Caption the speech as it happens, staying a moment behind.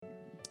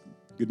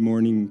Good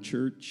morning,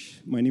 church.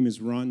 My name is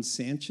Ron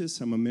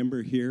Sanchez. I'm a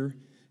member here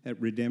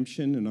at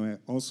Redemption, and I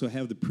also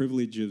have the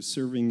privilege of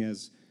serving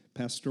as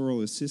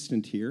pastoral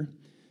assistant here.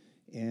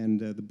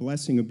 And the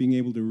blessing of being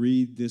able to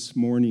read this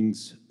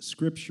morning's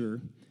scripture.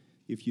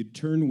 If you'd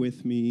turn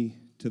with me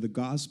to the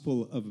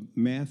Gospel of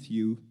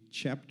Matthew,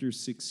 chapter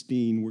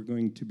 16, we're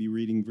going to be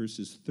reading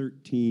verses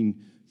 13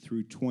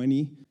 through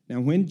 20. Now,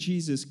 when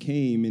Jesus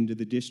came into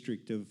the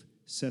district of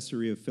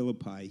Caesarea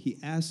Philippi, he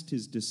asked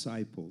his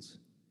disciples,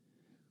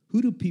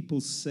 "Who do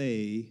people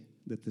say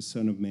that the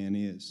Son of Man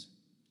is?"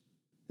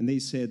 And they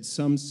said,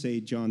 "Some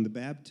say John the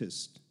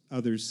Baptist,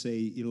 others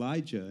say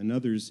Elijah, and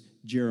others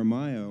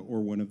Jeremiah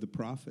or one of the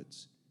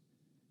prophets."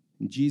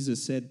 And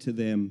Jesus said to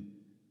them,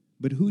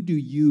 "But who do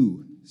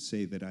you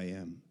say that I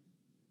am?"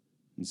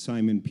 And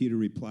Simon Peter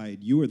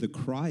replied, "You are the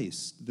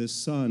Christ, the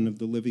Son of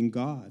the living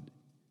God."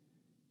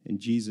 And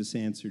Jesus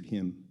answered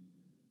him,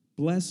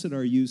 "Blessed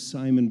are you,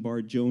 Simon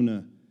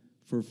Bar-Jonah,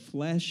 for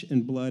flesh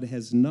and blood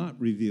has not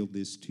revealed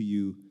this to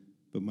you,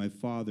 but my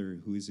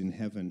Father who is in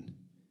heaven.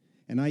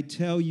 And I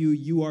tell you,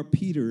 you are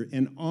Peter,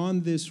 and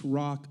on this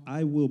rock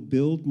I will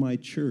build my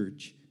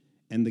church,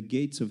 and the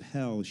gates of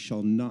hell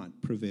shall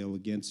not prevail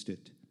against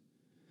it.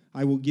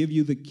 I will give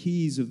you the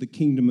keys of the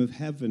kingdom of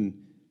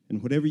heaven,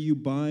 and whatever you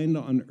bind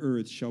on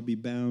earth shall be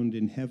bound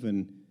in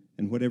heaven,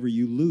 and whatever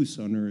you loose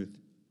on earth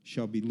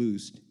shall be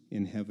loosed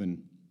in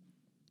heaven."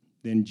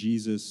 Then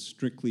Jesus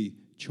strictly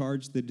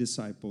charged the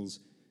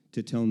disciples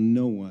to tell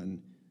no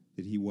one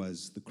that he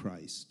was the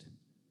Christ.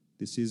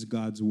 This is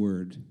God's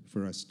word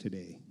for us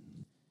today.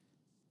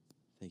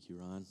 Thank you,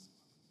 Ron.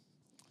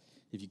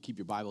 If you keep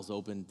your Bibles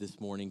open this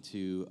morning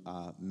to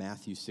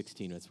Matthew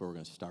 16, that's where we're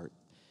going to start.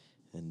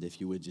 And if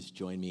you would just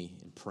join me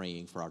in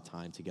praying for our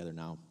time together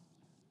now.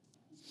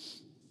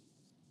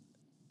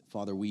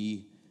 Father,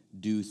 we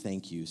do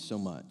thank you so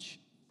much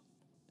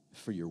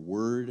for your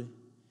word.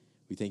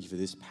 We thank you for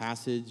this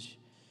passage.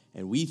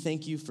 And we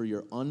thank you for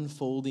your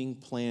unfolding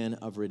plan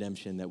of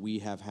redemption that we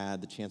have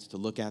had the chance to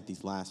look at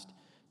these last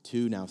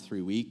 2, now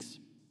 3 weeks.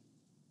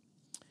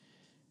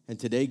 And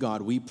today,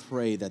 God, we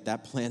pray that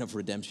that plan of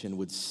redemption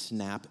would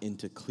snap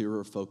into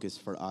clearer focus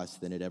for us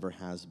than it ever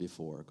has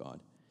before, God.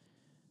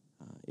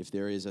 If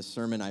there is a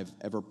sermon I've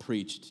ever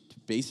preached to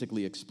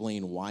basically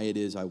explain why it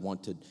is I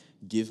want to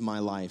give my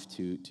life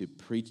to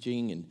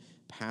preaching and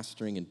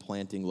pastoring and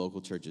planting local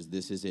churches,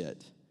 this is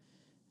it.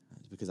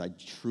 It's because I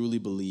truly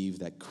believe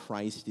that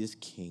Christ is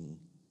King.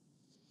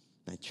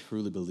 I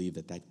truly believe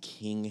that that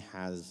King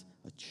has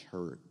a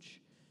church.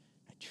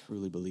 I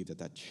truly believe that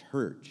that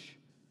church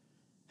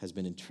has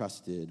been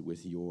entrusted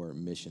with your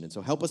mission. And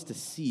so help us to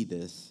see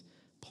this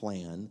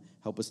plan.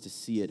 Help us to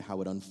see it,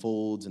 how it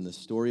unfolds in the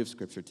story of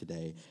Scripture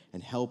today,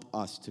 and help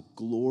us to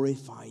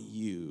glorify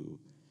you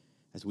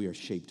as we are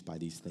shaped by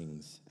these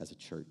things as a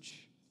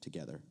church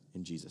together.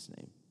 In Jesus'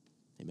 name,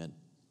 amen.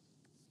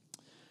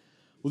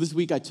 Well, this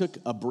week I took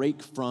a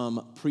break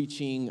from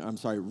writing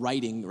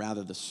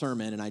the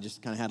sermon, and I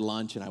just kind of had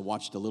lunch and I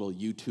watched a little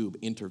YouTube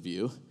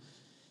interview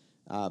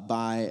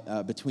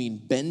between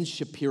Ben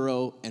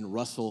Shapiro and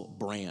Russell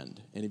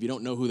Brand. And if you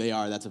don't know who they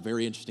are, that's a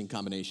very interesting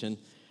combination.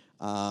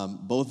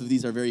 Both of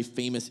these are very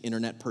famous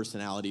internet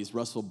personalities.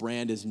 Russell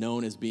Brand is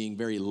known as being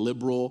very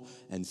liberal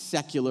and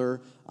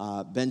secular.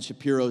 Ben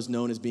Shapiro is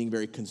known as being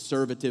very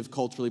conservative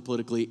culturally,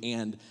 politically,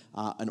 and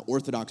an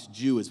Orthodox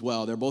Jew as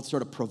well. They're both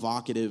sort of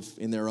provocative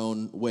in their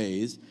own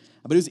ways.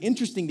 But it was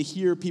interesting to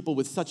hear people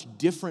with such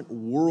different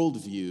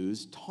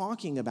worldviews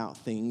talking about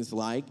things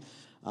like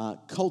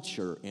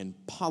culture and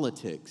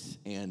politics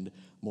and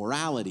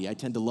morality. I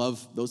tend to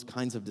love those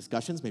kinds of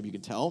discussions, maybe you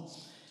can tell.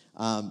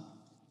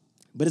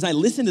 But as I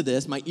listened to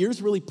this, my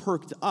ears really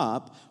perked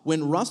up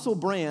when Russell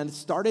Brand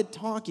started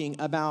talking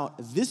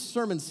about this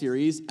sermon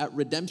series at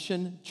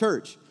Redemption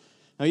Church.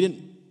 Now, he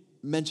didn't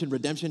mention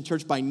Redemption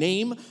Church by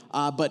name,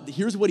 but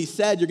here's what he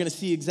said. You're going to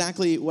see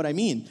exactly what I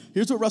mean.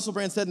 Here's what Russell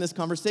Brand said in this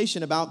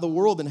conversation about the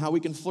world and how we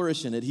can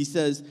flourish in it. He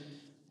says,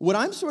 "What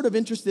I'm sort of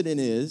interested in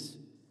is,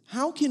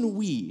 how can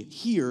we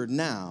here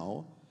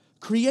now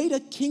create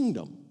a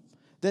kingdom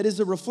that is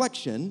a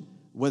reflection,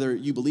 whether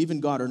you believe in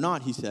God or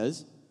not," he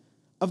says,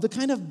 "of the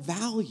kind of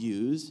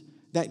values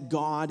that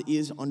God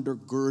is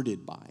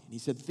undergirded by." He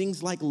said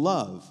things like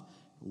love,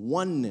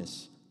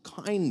 oneness,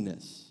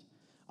 kindness,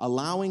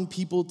 allowing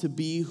people to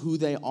be who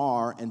they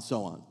are, and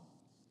so on.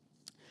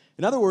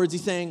 In other words,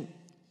 he's saying,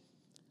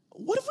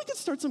 what if we could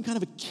start some kind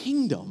of a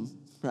kingdom,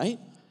 right,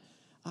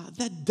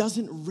 that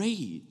doesn't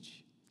rage?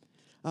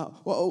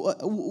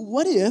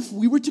 What if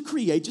we were to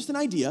create, just an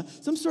idea,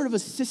 some sort of a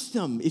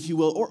system, if you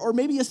will, or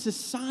maybe a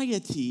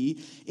society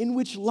in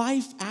which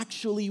life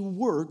actually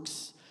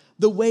works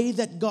the way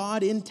that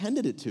God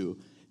intended it to? You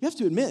have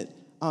to admit,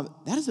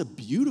 that is a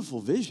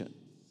beautiful vision.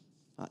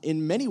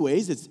 In many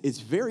ways, it's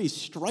very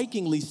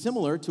strikingly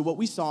similar to what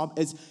we saw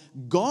as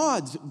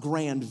God's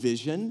grand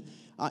vision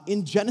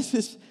in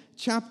Genesis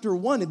chapter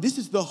 1. And this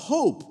is the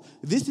hope.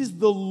 This is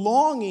the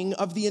longing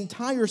of the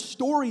entire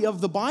story of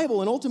the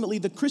Bible and ultimately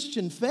the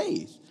Christian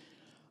faith.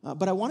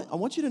 But I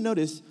want you to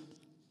notice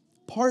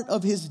part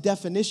of his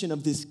definition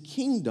of this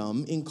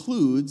kingdom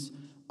includes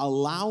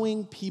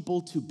allowing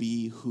people to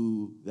be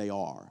who they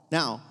are.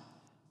 Now,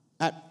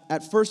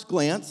 at first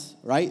glance,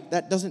 right,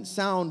 that doesn't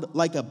sound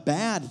like a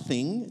bad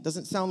thing. It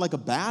doesn't sound like a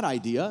bad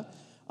idea.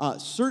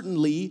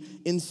 Certainly,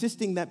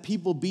 insisting that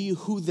people be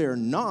who they're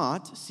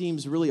not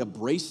seems really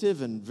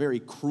abrasive and very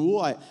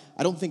cruel.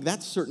 I don't think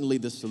that's certainly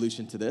the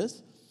solution to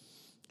this.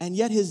 And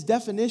yet his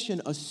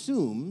definition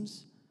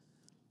assumes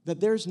that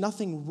there's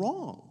nothing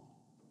wrong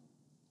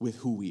with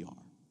who we are.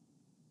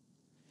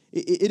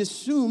 It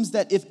assumes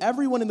that if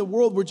everyone in the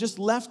world were just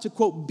left to,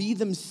 quote, be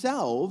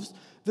themselves,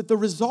 that the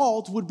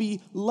result would be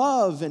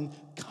love and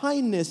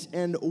kindness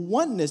and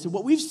oneness. And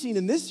what we've seen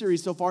in this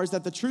series so far is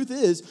that the truth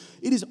is,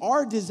 it is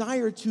our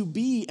desire to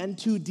be and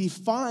to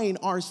define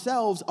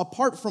ourselves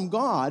apart from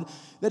God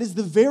that is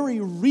the very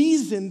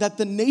reason that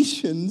the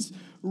nations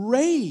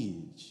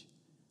rage.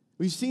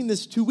 We've seen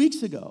this 2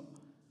 weeks ago.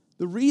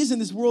 The reason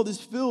this world is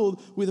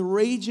filled with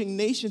raging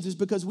nations is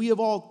because we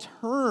have all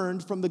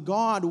turned from the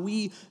God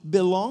we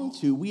belong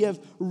to. We have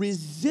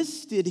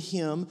resisted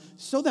him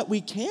so that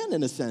we can,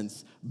 in a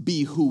sense,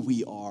 be who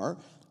we are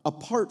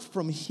apart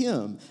from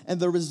him. And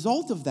the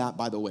result of that,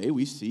 by the way,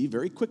 we see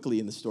very quickly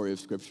in the story of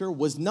Scripture,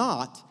 was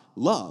not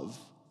love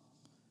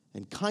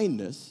and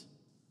kindness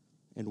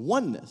and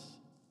oneness.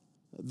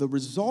 The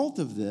result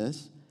of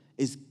this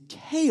is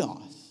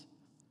chaos.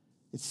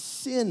 It's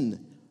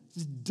sin.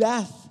 It's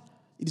death.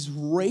 It is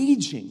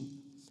raging.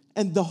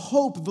 And the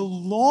hope, the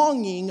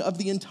longing of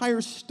the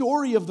entire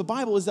story of the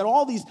Bible is that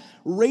all these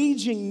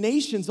raging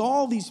nations,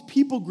 all these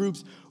people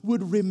groups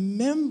would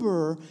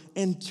remember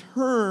and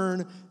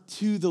turn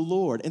to the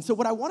Lord. And so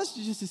what I want us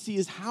to see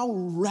is how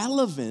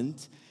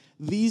relevant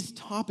these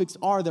topics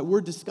are that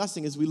we're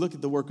discussing as we look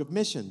at the work of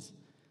missions.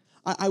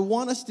 I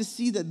want us to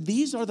see that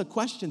these are the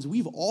questions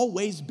we've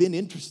always been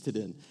interested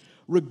in.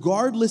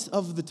 Regardless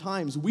of the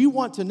times, we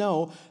want to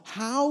know,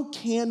 how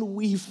can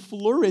we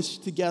flourish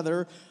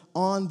together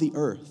on the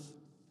earth?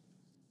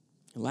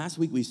 And last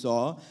week we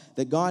saw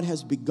that God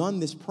has begun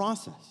this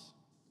process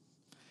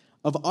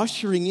of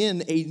ushering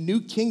in a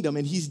new kingdom,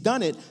 and he's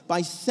done it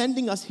by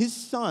sending us his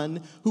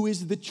son, who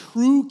is the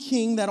true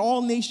king that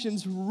all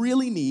nations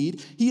really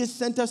need. He has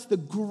sent us the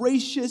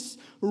gracious,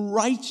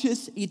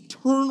 righteous,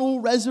 eternal,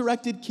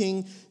 resurrected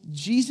king,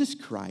 Jesus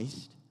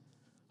Christ,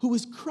 who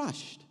was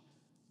crushed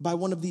by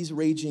one of these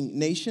raging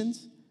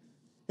nations,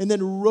 and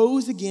then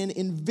rose again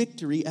in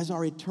victory as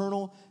our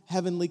eternal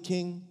heavenly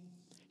king.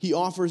 He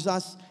offers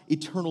us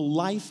eternal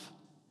life.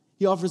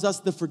 He offers us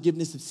the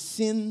forgiveness of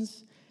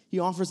sins. He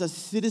offers us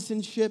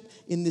citizenship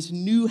in this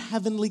new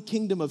heavenly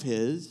kingdom of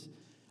his,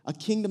 a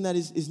kingdom that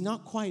is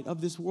not quite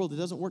of this world. It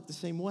doesn't work the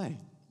same way.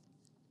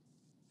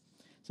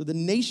 So the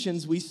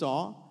nations we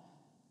saw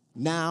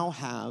now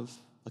have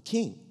a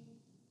king.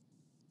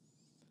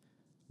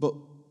 But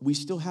we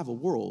still have a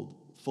world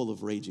full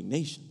of raging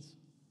nations.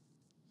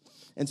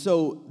 And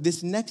so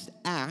this next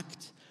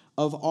act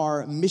of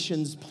our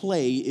missions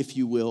play, if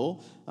you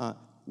will,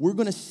 we're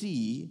going to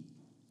see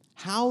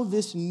how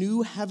this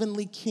new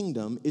heavenly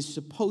kingdom is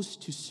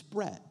supposed to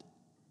spread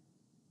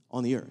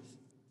on the earth.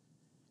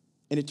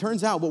 And it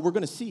turns out what we're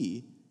going to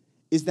see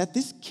is that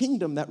this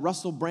kingdom that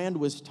Russell Brand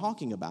was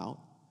talking about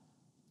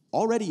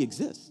already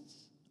exists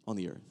on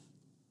the earth.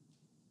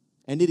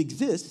 And it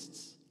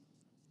exists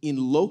in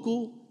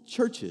local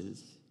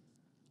churches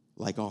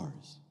like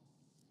ours.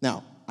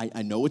 Now,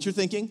 I know what you're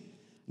thinking.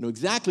 I know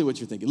exactly what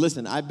you're thinking.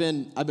 Listen, I've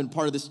been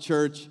part of this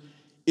church.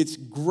 It's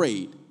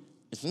great.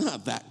 It's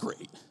not that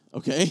great,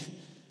 okay?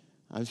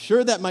 I'm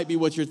sure that might be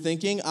what you're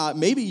thinking.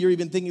 Maybe you're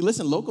even thinking,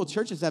 listen, local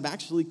churches have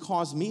actually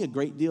caused me a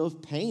great deal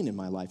of pain in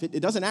my life. It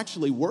doesn't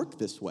actually work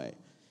this way.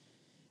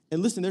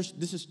 And listen,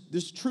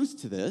 there's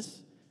truth to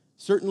this.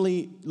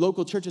 Certainly,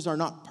 local churches are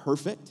not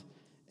perfect.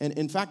 And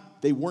in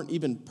fact, they weren't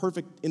even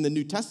perfect in the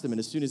New Testament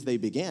as soon as they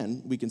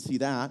began. We can see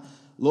that.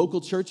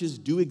 Local churches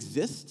do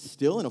exist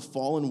still in a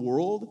fallen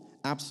world,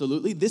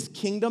 absolutely. This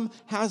kingdom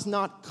has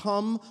not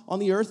come on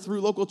the earth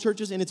through local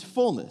churches in its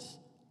fullness.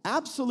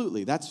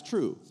 Absolutely, that's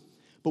true.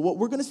 But what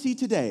we're going to see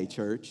today,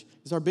 church,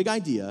 is our big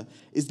idea,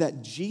 is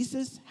that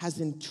Jesus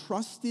has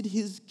entrusted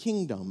his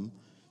kingdom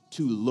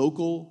to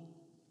local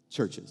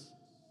churches.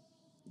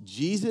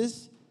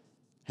 Jesus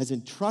has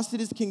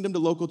entrusted his kingdom to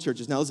local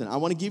churches. Now listen, I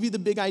want to give you the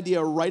big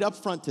idea right up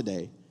front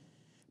today,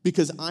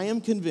 because I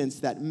am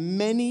convinced that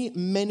many,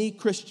 many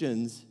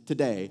Christians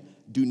today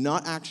do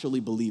not actually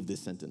believe this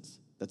sentence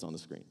that's on the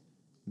screen.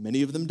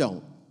 Many of them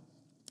don't.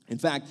 In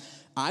fact,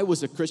 I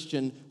was a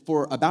Christian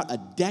for about a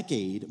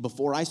decade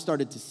before I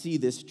started to see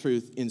this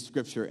truth in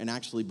Scripture and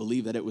actually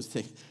believe that it was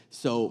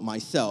so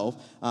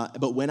myself.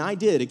 But when I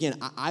did, again,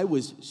 I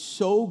was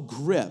so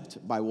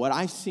gripped by what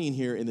I've seen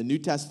here in the New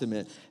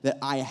Testament that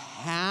I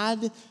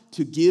had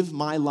to give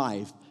my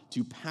life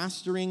to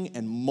pastoring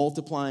and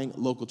multiplying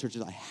local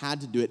churches. I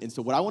had to do it. And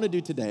so what I want to do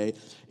today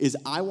is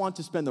I want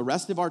to spend the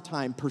rest of our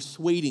time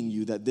persuading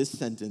you that this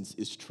sentence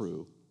is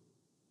true.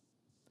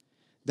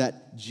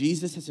 That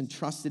Jesus has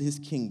entrusted his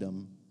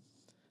kingdom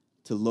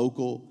to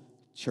local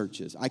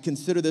churches. I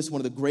consider this one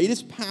of the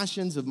greatest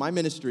passions of my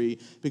ministry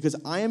because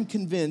I am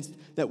convinced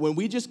that when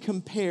we just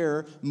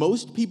compare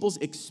most people's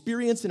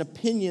experience and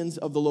opinions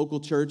of the local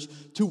church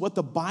to what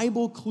the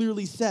Bible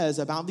clearly says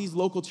about these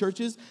local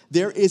churches,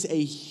 there is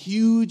a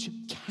huge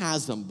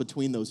chasm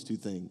between those two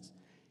things.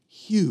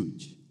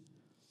 Huge.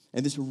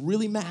 And this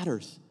really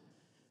matters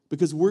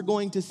because we're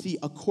going to see,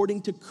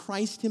 according to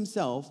Christ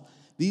himself,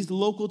 these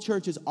local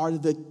churches are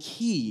the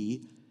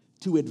key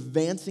to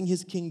advancing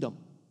his kingdom.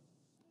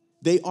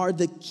 They are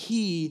the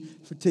key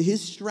to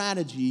his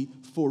strategy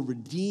for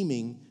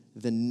redeeming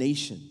the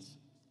nations.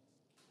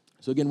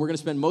 So again, we're going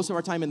to spend most of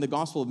our time in the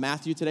Gospel of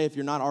Matthew today. If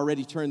you're not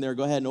already turned there,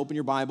 go ahead and open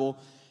your Bible.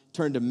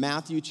 Turn to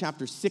Matthew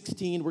chapter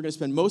 16. We're going to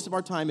spend most of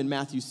our time in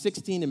Matthew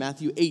 16 and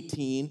Matthew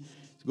 18.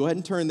 So go ahead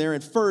and turn there.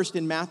 And first,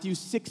 in Matthew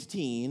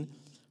 16,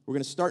 we're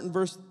going to start in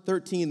verse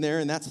 13 there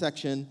in that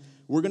section.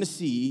 We're going to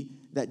see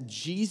that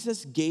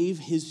Jesus gave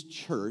his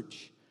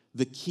church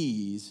the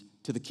keys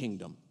to the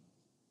kingdom.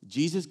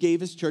 Jesus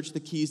gave his church the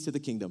keys to the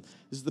kingdom.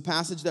 This is the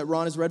passage that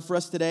Ron has read for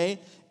us today.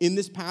 In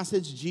this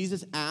passage,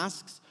 Jesus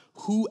asks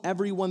who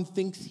everyone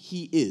thinks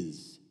he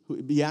is.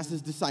 He asks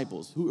his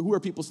disciples, who are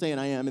people saying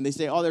I am? And they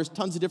say, oh, there's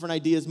tons of different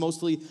ideas,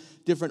 mostly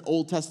different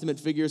Old Testament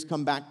figures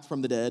come back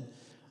from the dead.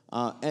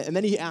 And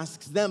then he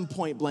asks them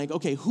point blank,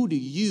 okay, who do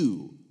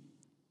you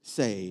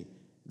say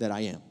that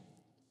I am?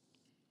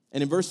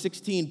 And in verse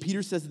 16,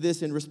 Peter says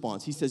this in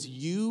response. He says,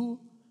 you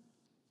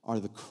are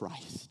the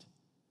Christ,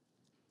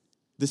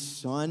 the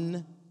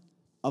Son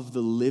of the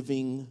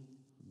living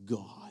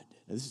God.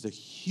 Now, this is a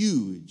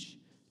huge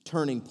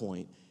turning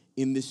point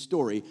in this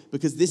story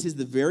because this is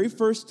the very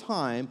first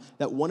time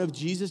that one of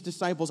Jesus'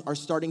 disciples are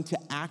starting to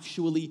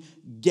actually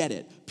get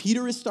it.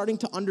 Peter is starting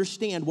to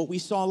understand what we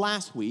saw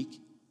last week,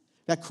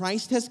 that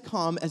Christ has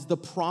come as the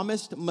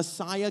promised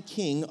Messiah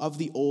King of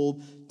the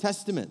Old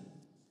Testament.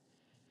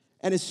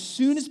 And as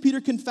soon as Peter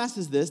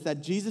confesses this,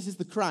 that Jesus is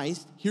the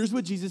Christ, here's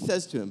what Jesus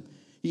says to him.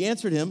 He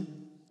answered him,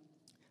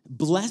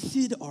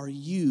 blessed are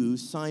you,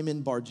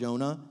 Simon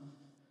Bar-Jonah,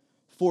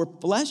 for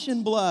flesh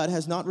and blood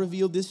has not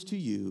revealed this to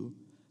you,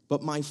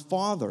 but my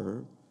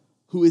Father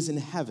who is in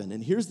heaven.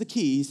 And here's the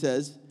key. He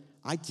says,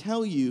 I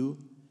tell you,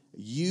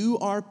 you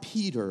are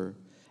Peter,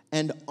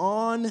 and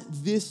on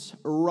this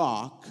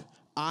rock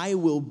I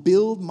will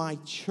build my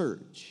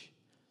church,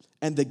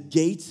 and the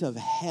gates of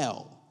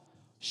hell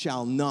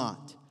shall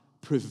not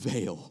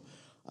prevail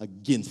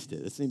against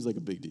it. It seems like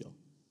a big deal.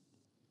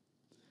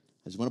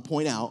 I just want to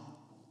point out,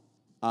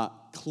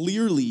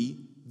 clearly,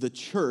 the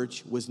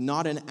church was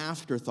not an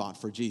afterthought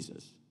for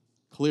Jesus.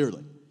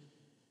 Clearly.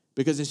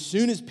 Because as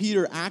soon as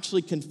Peter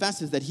actually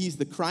confesses that he's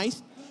the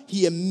Christ,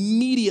 he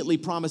immediately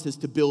promises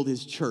to build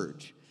his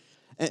church.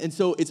 And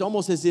so it's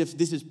almost as if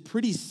this is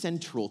pretty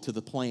central to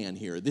the plan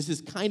here. This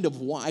is kind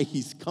of why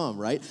he's come,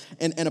 right?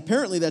 And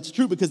apparently that's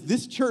true because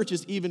this church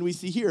is even, we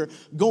see here,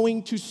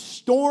 going to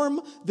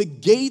storm the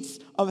gates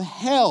of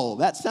hell.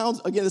 That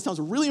sounds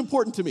really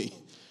important to me.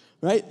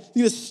 Right?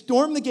 They're going to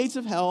storm the gates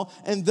of hell,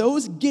 and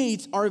those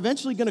gates are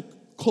eventually going to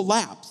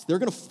collapse. They're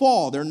going to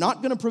fall. They're not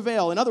going to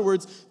prevail. In other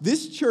words,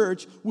 this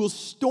church will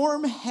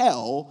storm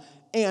hell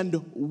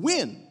and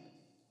win.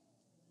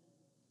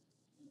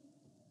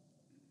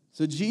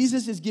 So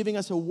Jesus is giving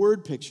us a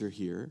word picture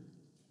here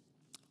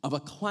of a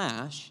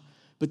clash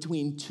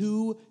between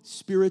two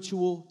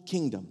spiritual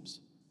kingdoms.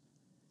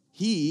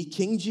 He,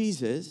 King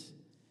Jesus,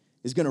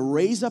 is going to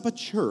raise up a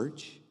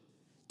church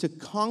to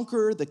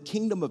conquer the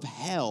kingdom of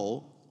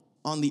hell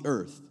on the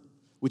earth,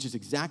 which is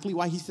exactly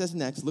why he says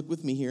next, look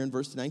with me here in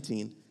verse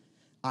 19,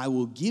 I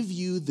will give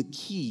you the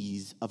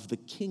keys of the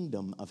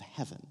kingdom of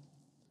heaven.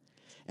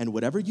 And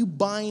whatever you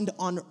bind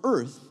on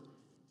earth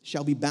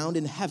shall be bound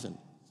in heaven.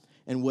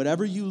 And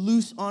whatever you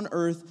loose on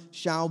earth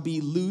shall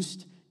be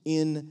loosed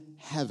in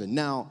heaven.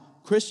 Now,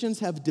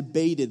 Christians have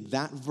debated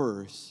that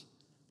verse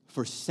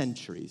for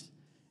centuries.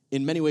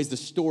 In many ways, the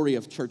story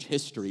of church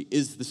history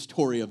is the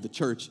story of the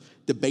church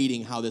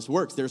debating how this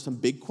works. There are some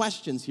big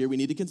questions here we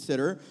need to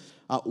consider.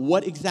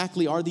 What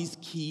exactly are these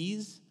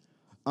keys?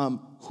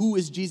 Who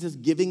is Jesus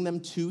giving them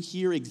to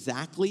here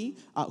exactly?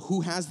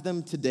 Who has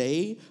them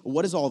today?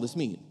 What does all this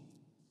mean?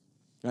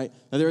 Right?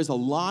 Now, there is a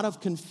lot of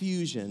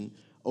confusion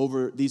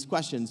over these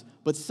questions,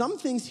 but some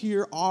things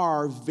here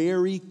are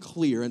very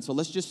clear, and so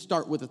let's just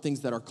start with the things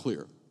that are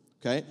clear,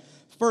 okay?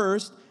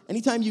 First,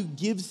 anytime you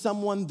give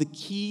someone the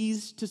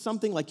keys to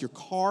something, like your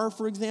car,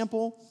 for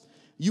example,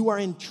 you are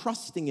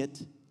entrusting it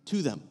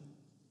to them.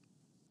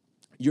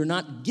 You're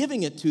not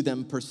giving it to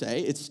them per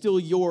se, it's still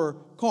your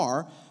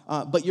car,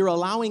 but you're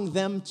allowing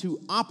them to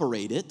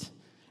operate it.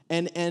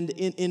 And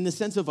in the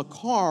sense of a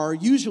car,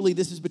 usually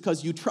this is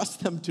because you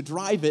trust them to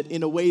drive it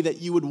in a way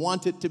that you would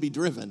want it to be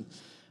driven.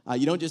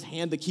 You don't just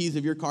hand the keys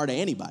of your car to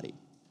anybody.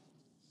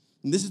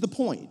 And this is the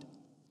point.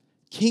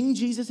 King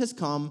Jesus has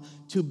come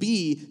to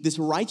be this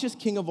righteous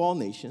king of all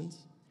nations.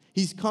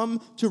 He's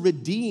come to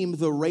redeem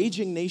the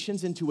raging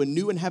nations into a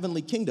new and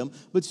heavenly kingdom,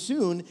 but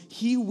soon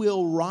he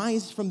will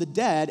rise from the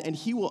dead and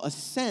he will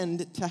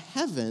ascend to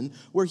heaven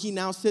where he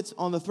now sits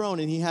on the throne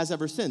and he has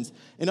ever since.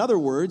 In other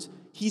words,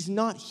 he's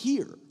not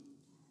here.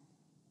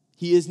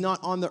 He is not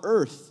on the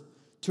earth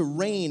to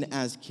reign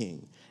as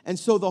king. And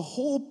so the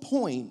whole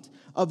point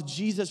of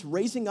Jesus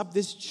raising up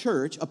this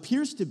church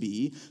appears to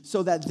be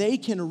so that they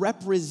can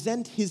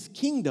represent his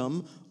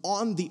kingdom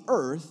on the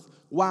earth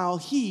while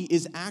he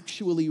is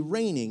actually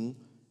reigning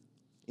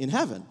in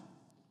heaven.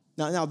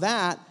 Now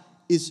that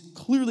is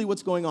clearly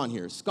what's going on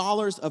here.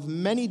 Scholars of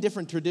many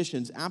different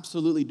traditions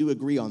absolutely do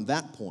agree on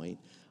that point.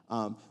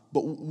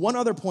 But one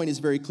other point is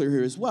very clear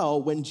here as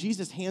well. When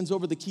Jesus hands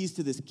over the keys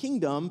to this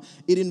kingdom,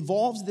 it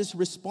involves this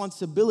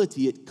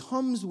responsibility. It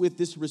comes with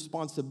this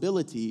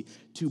responsibility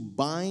to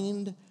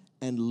bind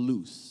and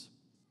loose.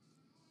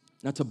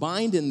 Now, to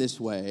bind in this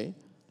way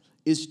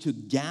is to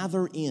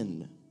gather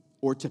in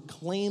or to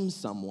claim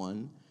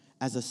someone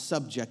as a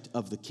subject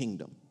of the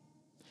kingdom.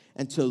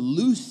 And to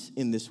loose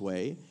in this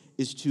way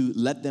is to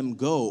let them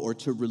go or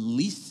to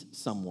release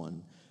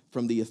someone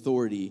from the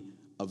authority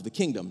of the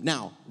kingdom.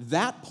 Now,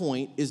 that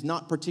point is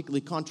not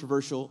particularly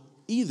controversial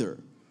either.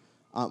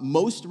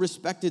 Most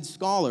respected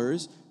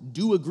scholars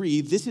do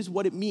agree this is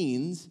what it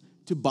means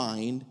to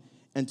bind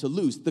and to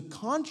loose. The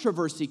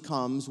controversy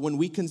comes when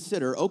we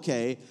consider,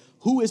 okay,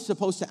 who is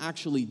supposed to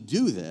actually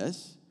do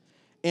this,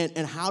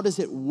 and how does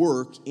it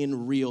work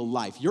in real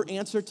life? Your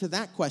answer to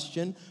that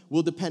question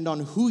will depend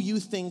on who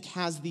you think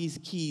has these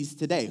keys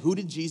today. Who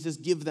did Jesus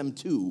give them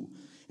to,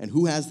 and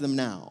who has them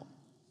now?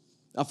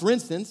 For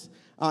instance,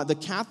 the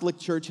Catholic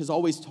Church has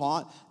always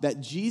taught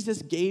that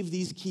Jesus gave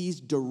these keys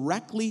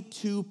directly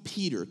to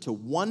Peter, to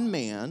one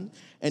man,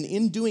 and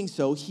in doing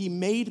so, he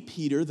made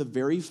Peter the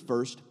very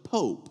first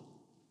pope.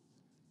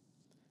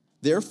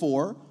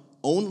 Therefore,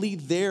 only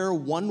their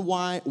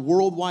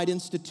worldwide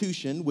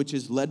institution, which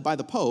is led by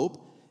the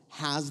Pope,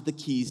 has the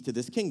keys to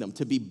this kingdom.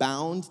 To be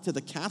bound to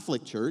the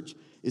Catholic Church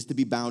is to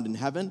be bound in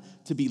heaven.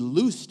 To be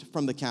loosed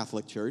from the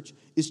Catholic Church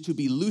is to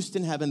be loosed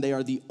in heaven. They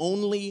are the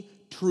only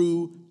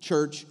true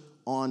church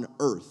on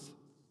earth.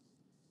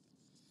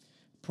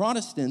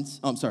 Protestants,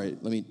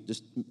 let me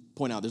just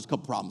point out, there's a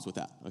couple problems with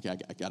that. Okay,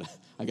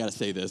 I gotta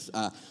say this.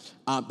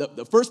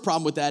 The first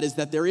problem with that is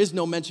that there is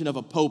no mention of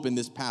a pope in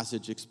this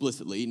passage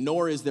explicitly,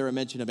 nor is there a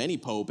mention of any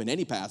pope in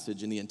any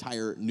passage in the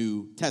entire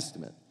New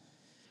Testament.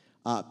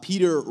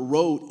 Peter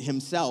wrote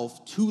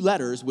himself 2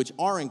 letters which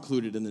are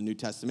included in the New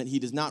Testament. He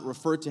does not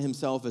refer to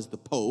himself as the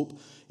Pope,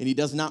 and he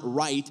does not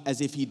write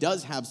as if he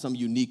does have some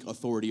unique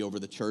authority over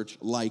the church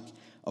like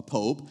a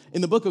pope.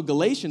 In the book of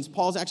Galatians,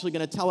 Paul's actually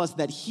going to tell us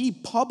that he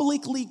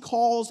publicly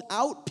calls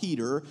out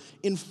Peter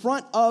in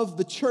front of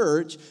the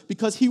church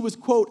because he was,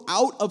 quote,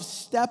 out of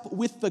step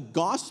with the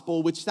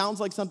gospel, which sounds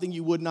like something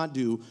you would not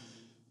do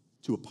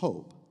to a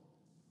pope.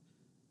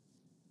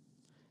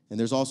 And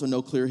there's also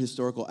no clear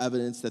historical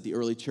evidence that the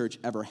early church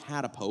ever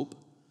had a pope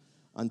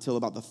until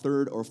about the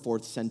 3rd or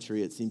 4th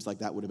century. It seems like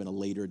that would have been a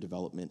later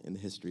development in the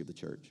history of the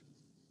church.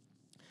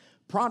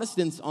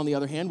 Protestants, on the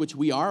other hand, which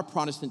we are a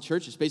Protestant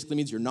church, which basically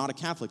means you're not a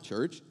Catholic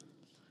church,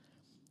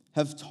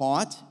 have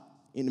taught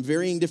in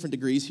varying different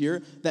degrees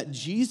here that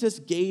Jesus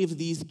gave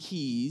these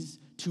keys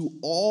to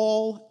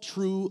all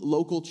true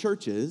local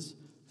churches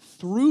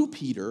through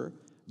Peter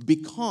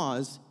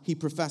because he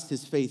professed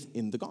his faith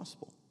in the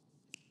gospel.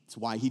 That's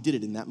why he did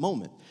it in that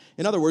moment.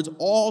 In other words,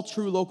 all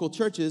true local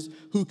churches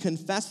who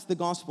confess the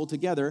gospel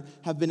together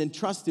have been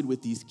entrusted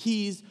with these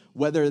keys,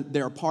 whether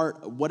they're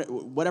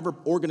whatever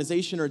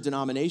organization or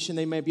denomination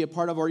they may be a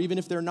part of, or even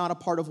if they're not a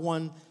part of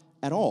one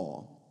at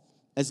all.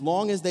 As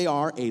long as they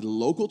are a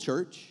local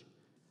church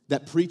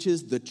that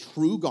preaches the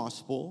true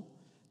gospel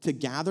to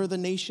gather the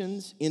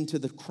nations into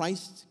the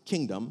Christ's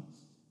kingdom,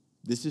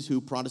 this is who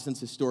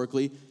Protestants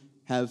historically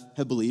have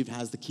believed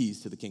has the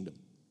keys to the kingdom.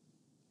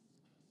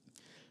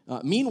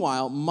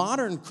 Meanwhile,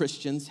 modern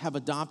Christians have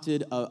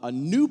adopted a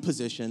new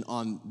position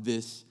on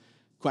this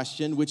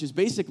question, which is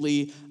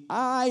basically,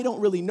 I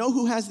don't really know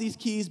who has these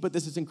keys, but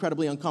this is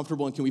incredibly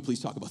uncomfortable, and can we please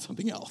talk about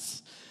something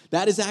else?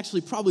 That is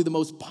actually probably the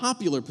most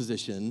popular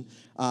position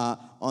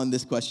on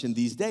this question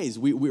these days.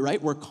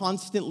 We're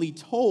constantly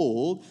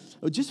told,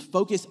 just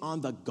focus on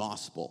the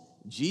gospel.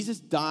 Jesus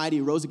died, he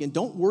rose again.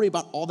 Don't worry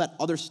about all that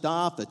other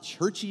stuff, the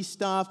churchy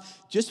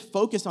stuff. Just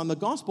focus on the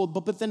gospel.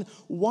 But then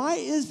why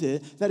is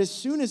it that as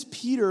soon as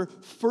Peter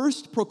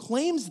first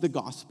proclaims the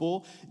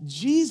gospel,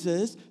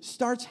 Jesus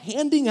starts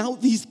handing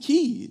out these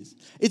keys?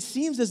 It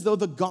seems as though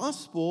the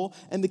gospel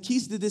and the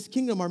keys to this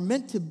kingdom are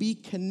meant to be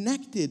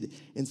connected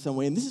in some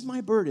way. And this is my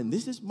burden.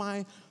 This is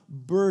my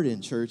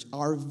burden, church.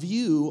 Our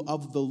view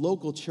of the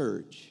local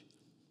church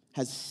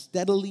has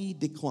steadily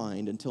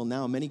declined until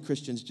now many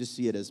Christians just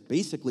see it as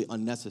basically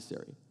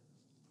unnecessary.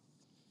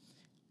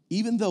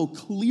 Even though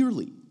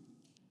clearly,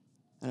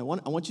 and I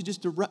want you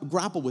just to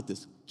grapple with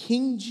this,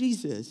 King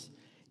Jesus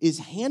is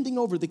handing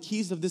over the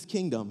keys of this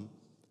kingdom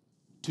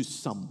to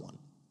someone.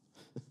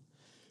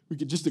 We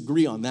could just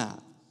agree on that.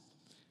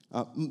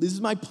 This is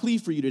my plea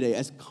for you today.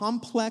 As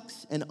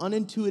complex and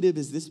unintuitive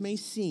as this may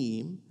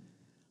seem,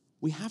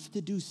 we have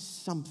to do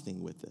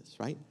something with this,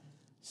 right?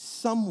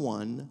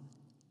 Someone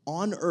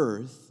on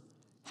earth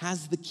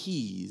has the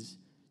keys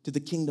to the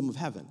kingdom of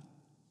heaven.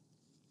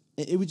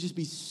 It would just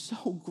be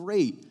so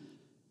great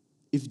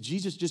if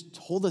Jesus just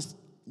told us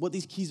what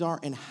these keys are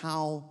and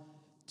how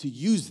to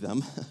use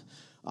them,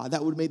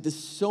 that would have made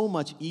this so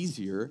much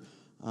easier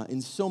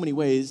in so many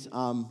ways.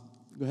 Go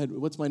ahead.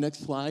 What's my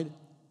next slide?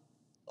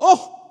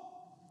 Oh!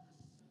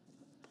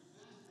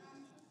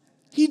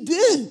 He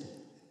did.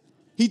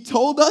 He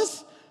told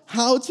us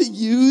how to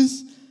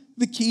use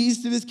the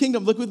keys to his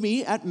kingdom. Look with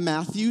me at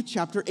Matthew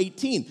chapter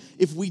 18.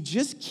 If we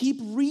just keep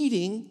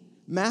reading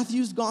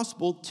Matthew's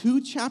gospel,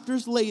 2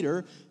 chapters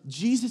later,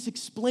 Jesus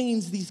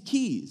explains these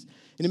keys.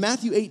 And in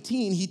Matthew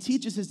 18, he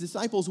teaches his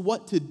disciples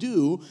what to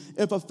do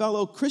if a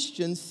fellow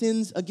Christian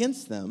sins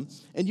against them.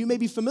 And you may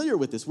be familiar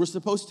with this. We're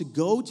supposed to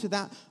go to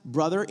that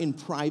brother in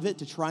private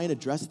to try and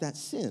address that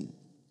sin.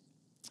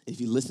 If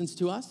he listens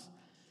to us,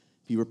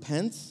 if he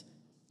repents,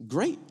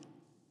 great.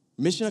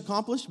 Mission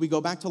accomplished, we go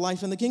back to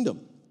life in the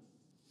kingdom.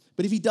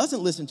 But if he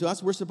doesn't listen to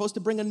us, we're supposed to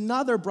bring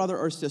another brother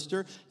or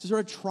sister to sort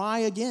of try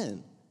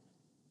again.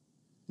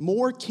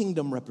 More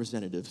kingdom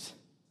representatives.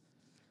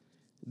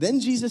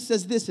 Then Jesus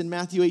says this in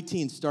Matthew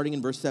 18, starting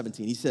in verse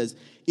 17. He says,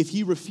 if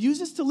he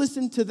refuses to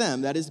listen to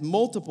them, that is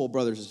multiple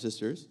brothers or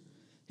sisters,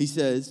 he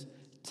says,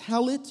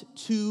 tell it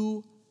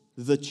to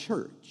the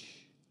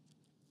church.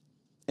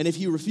 And if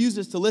he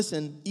refuses to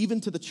listen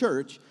even to the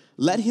church,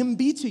 let him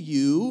be to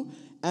you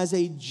as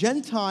a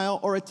Gentile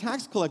or a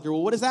tax collector.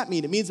 Well, what does that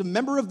mean? It means a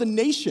member of the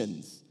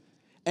nations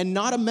and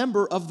not a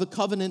member of the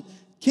covenant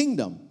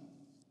kingdom.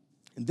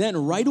 And then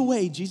right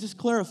away, Jesus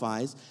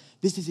clarifies,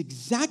 this is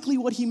exactly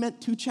what he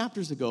meant 2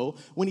 chapters ago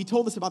when he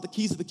told us about the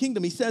keys of the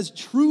kingdom. He says,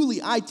 truly,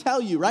 I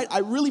tell you, right? I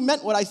really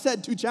meant what I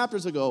said 2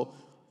 chapters ago.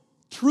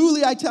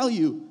 Truly, I tell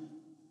you,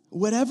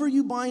 whatever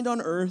you bind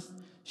on earth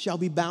shall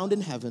be bound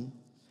in heaven,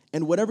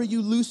 and whatever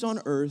you loose on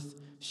earth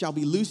shall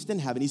be loosed in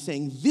heaven. He's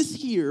saying this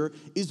here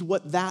is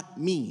what that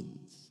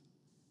means.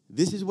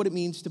 This is what it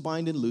means to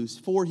bind and loose.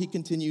 For, he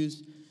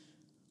continues,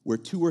 where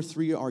 2 or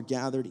 3 are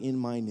gathered in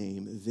my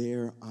name,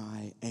 there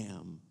I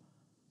am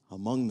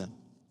among them.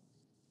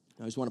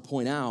 I just want to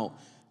point out,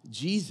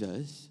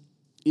 Jesus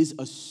is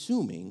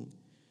assuming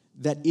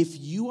that if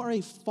you are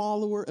a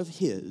follower of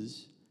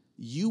his,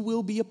 you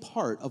will be a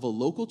part of a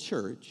local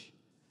church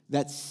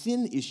that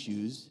sin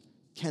issues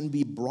can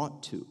be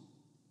brought to.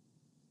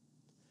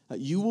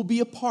 You will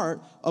be a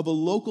part of a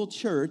local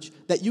church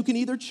that you can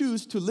either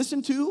choose to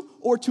listen to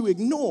or to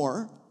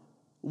ignore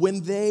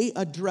when they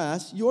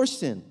address your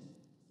sin.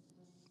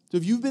 So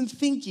if you've been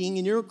thinking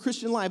in your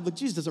Christian life, look,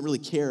 Jesus doesn't really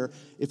care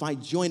if I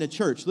join a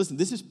church. Listen,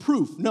 this is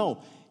proof.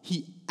 No,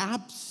 he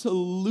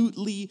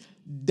absolutely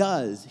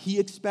does. He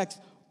expects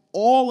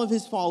all of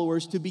his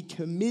followers to be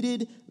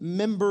committed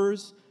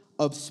members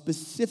of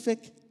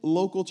specific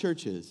local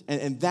churches.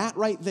 And that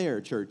right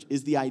there, church,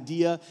 is the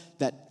idea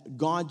that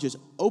God just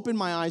opened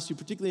my eyes to,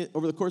 particularly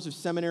over the course of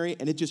seminary,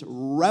 and it just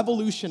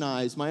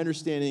revolutionized my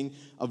understanding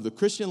of the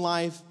Christian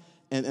life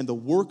and the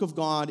work of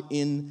God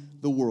in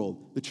the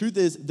world. The truth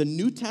is, the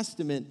New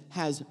Testament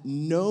has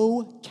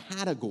no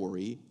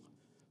category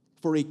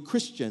for a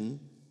Christian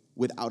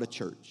without a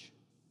church.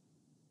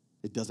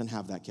 It doesn't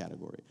have that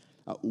category.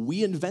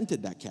 We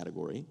invented that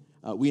category.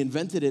 We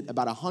invented it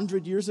about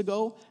 100 years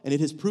ago, and it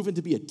has proven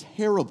to be a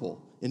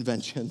terrible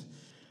invention.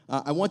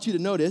 I want you to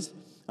notice,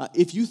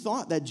 if you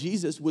thought that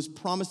Jesus was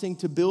promising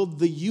to build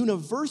the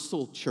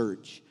universal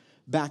church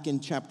back in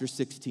chapter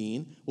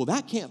 16, well,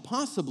 that can't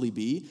possibly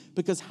be,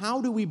 because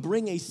how do we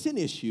bring a sin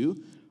issue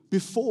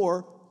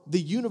before the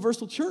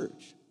universal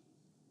church?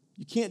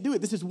 You can't do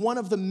it. This is one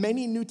of the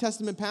many New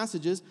Testament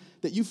passages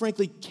that you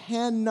frankly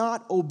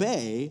cannot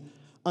obey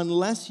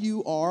unless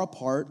you are a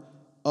part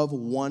of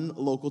one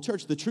local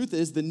church. The truth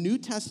is, the New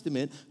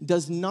Testament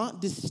does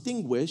not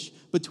distinguish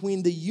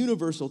between the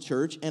universal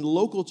church and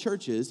local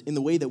churches in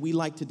the way that we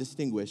like to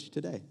distinguish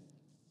today.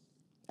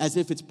 As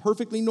if it's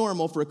perfectly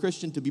normal for a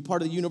Christian to be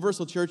part of the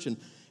universal church and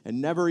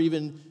never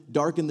even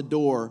darken the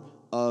door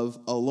of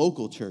a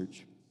local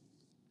church.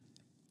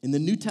 In the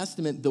New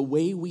Testament, the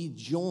way we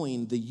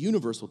join the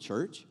universal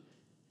church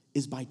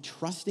is by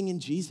trusting in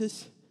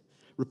Jesus,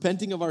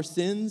 repenting of our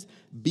sins,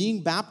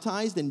 being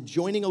baptized, and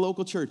joining a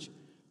local church.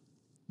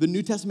 The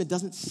New Testament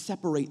doesn't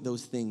separate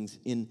those things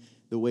in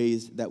the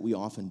ways that we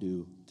often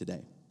do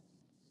today.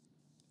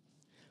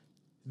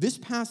 This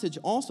passage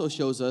also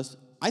shows us,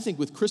 I think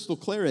with crystal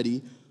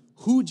clarity,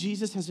 who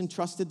Jesus has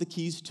entrusted the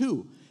keys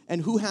to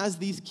and who has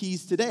these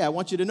keys today. I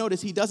want you to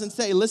notice he doesn't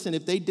say, listen,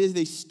 if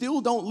they still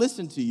don't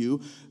listen to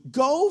you,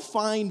 go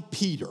find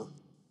Peter.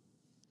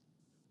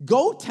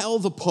 Go tell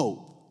the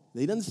Pope.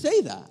 He doesn't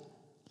say that.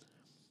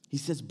 He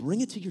says,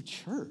 bring it to your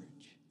church.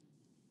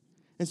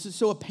 And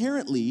so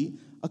apparently,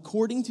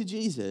 according to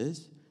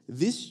Jesus,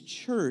 this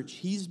church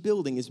he's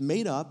building is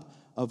made up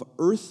of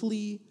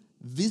earthly,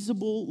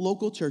 visible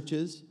local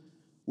churches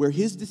where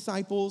his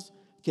disciples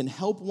can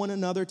help one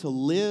another to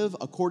live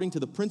according to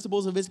the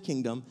principles of his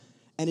kingdom.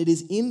 And it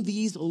is in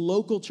these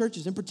local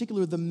churches, in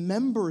particular the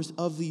members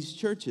of these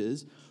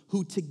churches,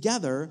 who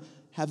together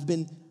have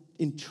been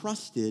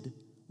entrusted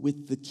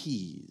with the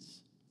keys.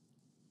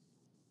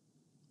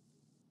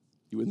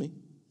 You with me?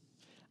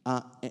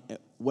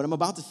 What I'm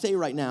about to say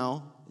right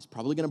now is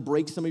probably going to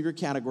break some of your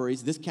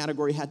categories. This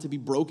category had to be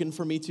broken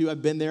for me too.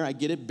 I've been there. I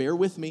get it. Bear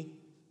with me.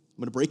 I'm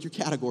going to break your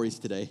categories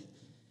today.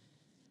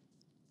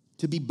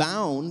 To be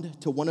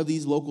bound to one of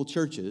these local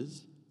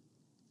churches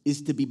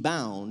is to be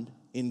bound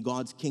in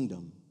God's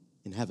kingdom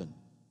in heaven.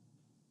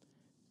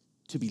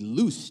 To be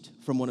loosed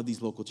from one of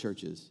these local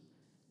churches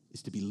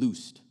is to be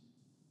loosed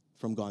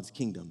from God's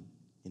kingdom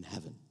in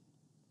heaven.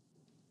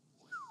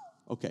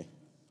 Okay,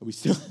 are we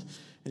still?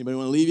 Anybody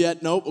want to leave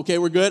yet? Nope. Okay,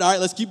 we're good. All right,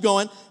 let's keep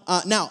going.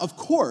 Now, of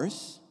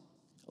course,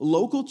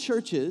 local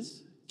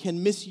churches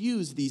can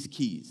misuse these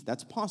keys.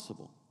 That's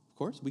possible. Of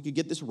course, we could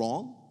get this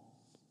wrong.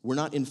 We're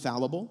not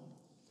infallible.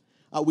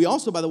 We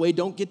also, by the way,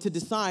 don't get to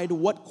decide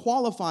what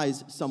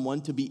qualifies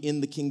someone to be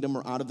in the kingdom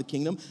or out of the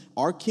kingdom.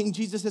 Our King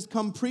Jesus has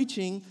come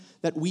preaching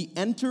that we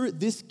enter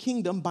this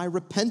kingdom by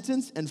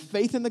repentance and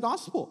faith in the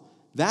gospel.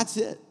 That's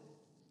it.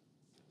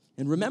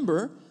 And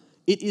remember,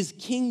 it is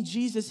King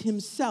Jesus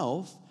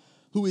himself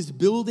who is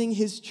building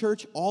his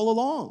church all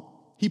along.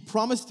 He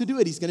promised to do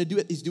it. He's going to do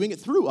it. He's doing it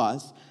through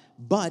us,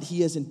 but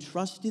he has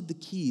entrusted the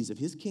keys of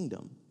his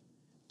kingdom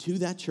to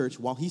that church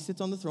while he sits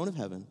on the throne of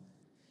heaven.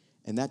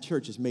 And that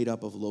church is made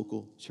up of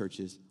local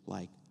churches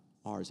like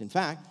ours. In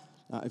fact,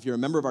 if you're a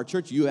member of our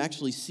church, you've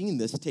actually seen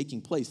this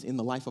taking place in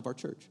the life of our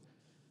church.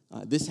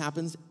 This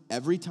happens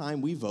every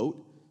time we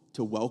vote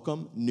to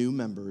welcome new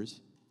members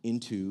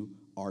into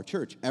our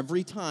church.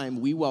 Every time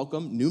we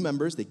welcome new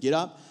members, they get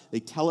up, they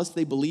tell us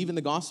they believe in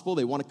the gospel,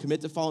 they want to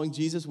commit to following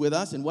Jesus with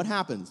us, and what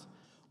happens?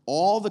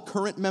 All the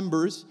current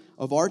members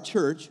of our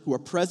church who are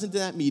present in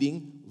that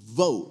meeting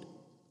vote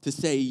to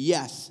say,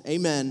 yes,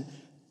 amen,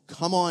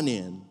 come on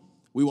in.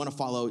 We want to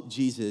follow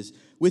Jesus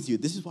with you.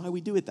 This is why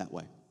we do it that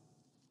way.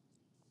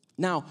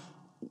 Now,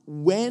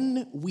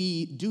 when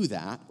we do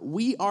that,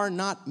 we are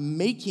not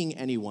making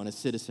anyone a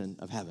citizen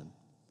of heaven.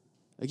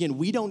 Again,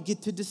 we don't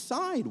get to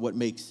decide what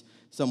makes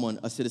someone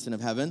a citizen of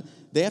heaven.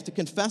 They have to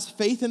confess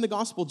faith in the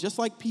gospel just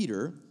like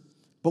Peter.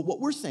 But what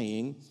we're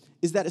saying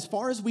is that as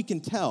far as we can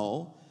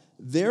tell,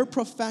 their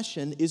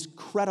profession is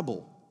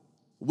credible.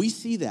 We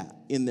see that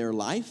in their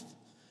life.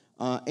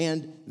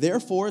 And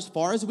therefore, as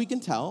far as we can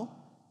tell,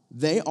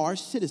 they are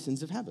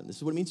citizens of heaven. This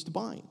is what it means to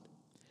bind.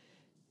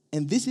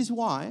 And this is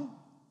why,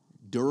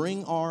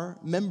 during our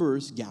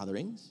members'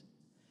 gatherings,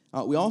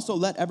 we also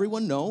let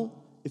everyone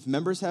know if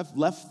members have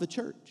left the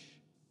church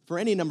for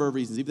any number of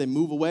reasons. If they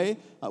move away,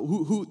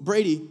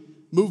 Brady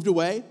moved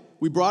away.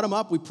 We brought him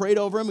up. We prayed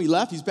over him. He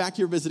left. He's back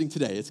here visiting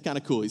today. It's kind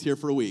of cool. He's here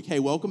for a week. Hey,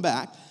 welcome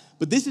back.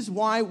 But this is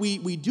why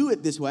we do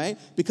it this way,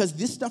 because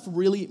this stuff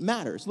really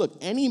matters. Look,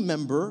 any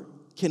member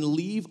can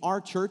leave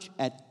our church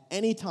at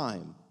any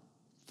time,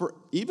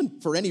 even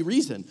for any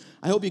reason.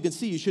 I hope you can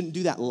see you shouldn't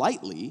do that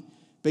lightly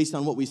based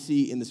on what we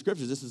see in the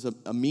scriptures. This is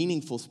a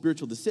meaningful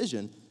spiritual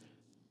decision.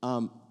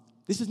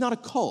 This is not a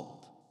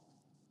cult.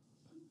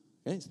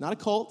 Okay? It's not a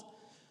cult,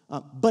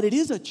 but it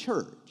is a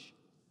church.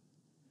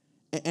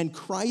 And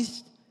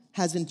Christ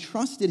has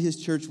entrusted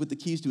his church with the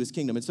keys to his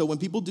kingdom. And so when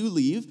people do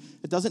leave,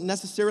 it doesn't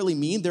necessarily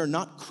mean they're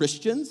not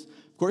Christians.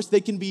 Of course,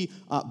 they can be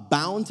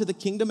bound to the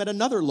kingdom at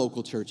another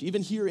local church.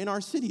 Even here in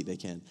our city, they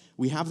can.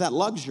 We have that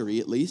luxury,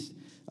 at least,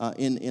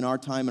 in our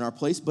time and our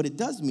place. But it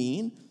does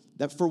mean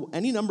that for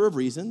any number of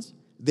reasons,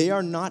 they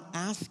are not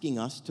asking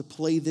us to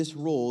play this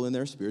role in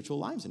their spiritual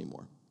lives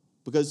anymore.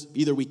 Because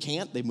either we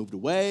can't, they moved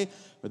away,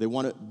 or they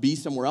want to be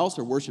somewhere else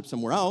or worship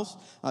somewhere else.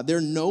 They're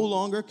no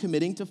longer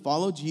committing to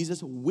follow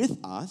Jesus with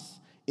us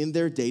in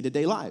their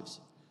day-to-day lives.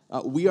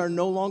 We are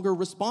no longer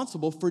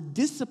responsible for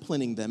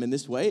disciplining them in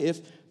this way.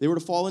 If they were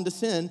to fall into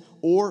sin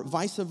or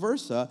vice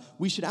versa,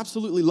 we should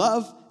absolutely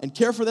love and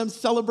care for them,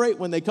 celebrate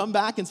when they come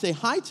back and say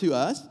hi to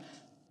us.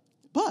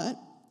 But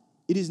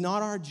it is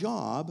not our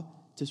job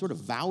to sort of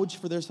vouch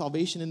for their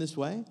salvation in this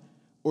way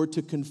or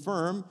to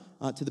confirm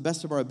to the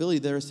best of our ability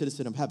they're a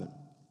citizen of heaven.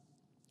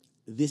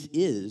 This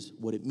is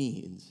what it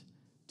means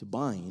to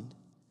bind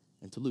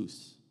and to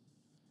loose.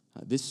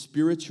 This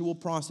spiritual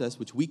process,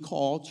 which we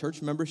call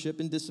church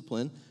membership and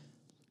discipline,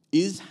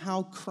 is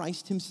how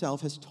Christ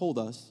himself has told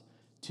us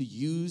to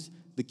use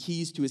the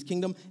keys to his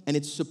kingdom, and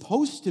it's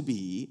supposed to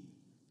be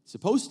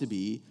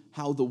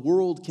how the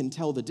world can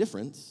tell the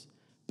difference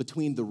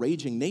between the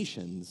raging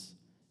nations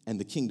and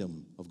the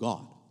kingdom of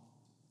God.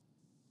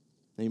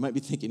 Now, you might be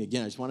thinking,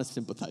 again, I just want to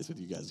sympathize with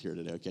you guys here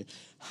today, okay?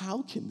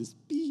 How can this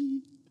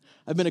be?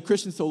 I've been a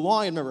Christian so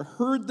long, I've never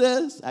heard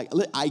this.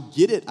 I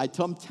get it.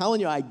 I'm telling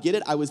you, I get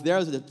it. I was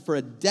there for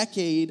a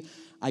decade.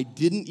 I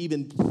didn't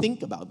even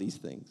think about these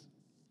things.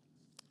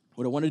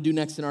 What I want to do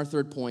next in our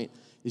third point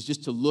is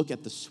just to look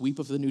at the sweep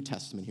of the New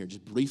Testament here,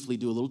 just briefly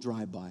do a little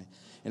drive-by.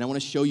 And I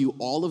want to show you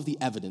all of the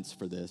evidence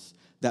for this,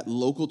 that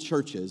local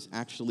churches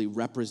actually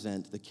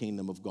represent the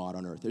kingdom of God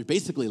on earth. They're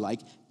basically like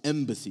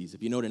embassies.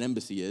 If you know what an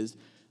embassy is,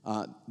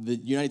 the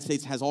United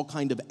States has all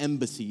kinds of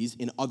embassies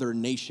in other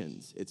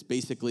nations. It's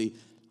basically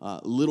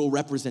little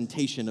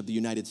representation of the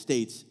United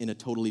States in a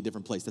totally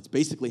different place. That's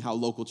basically how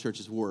local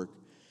churches work.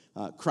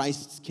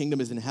 Christ's kingdom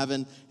is in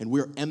heaven, and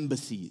we're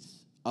embassies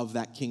of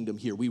that kingdom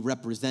here. We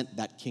represent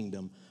that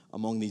kingdom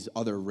among these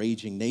other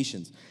raging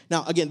nations.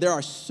 Now, again, there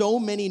are so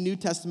many New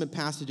Testament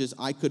passages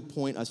I could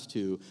point us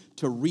to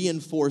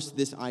reinforce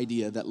this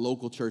idea that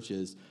local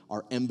churches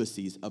are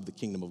embassies of the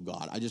kingdom of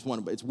God.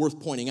 It's worth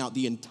pointing out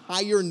the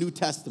entire New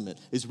Testament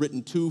is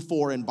written to,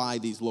 for, and by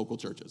these local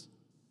churches.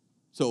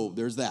 So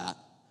there's that.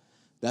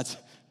 That's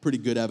pretty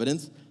good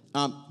evidence.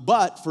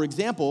 But, for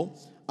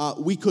example,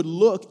 we could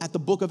look at the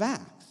book of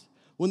Acts.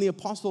 When the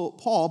Apostle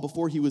Paul,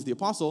 before he was the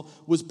apostle,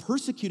 was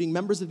persecuting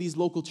members of these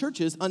local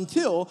churches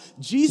until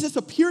Jesus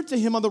appeared to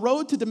him on the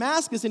road to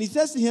Damascus, and he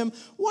says to him,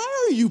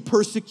 "Why are you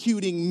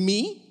persecuting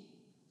me?"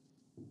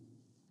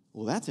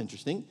 Well, that's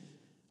interesting.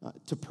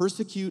 To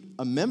persecute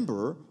a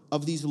member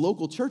of these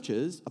local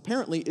churches,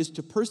 apparently, is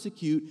to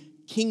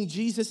persecute King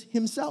Jesus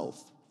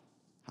himself.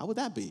 How would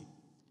that be?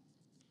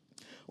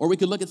 Or we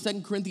could look at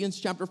 2 Corinthians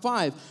chapter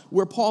 5,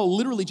 where Paul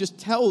literally just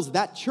tells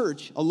that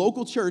church, a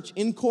local church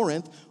in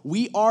Corinth,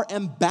 we are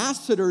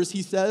ambassadors,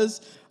 he says,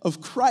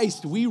 of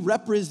Christ. We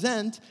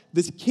represent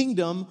this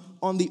kingdom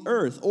on the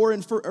earth. Or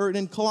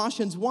in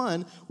Colossians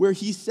 1, where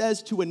he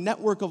says to a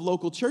network of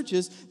local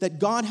churches that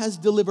God has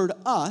delivered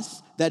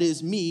us, that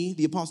is me,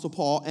 the Apostle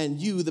Paul, and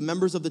you, the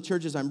members of the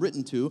churches I'm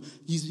written to,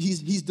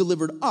 he's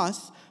delivered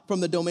us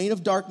from the domain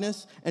of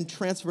darkness and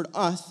transferred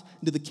us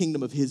into the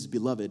kingdom of his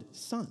beloved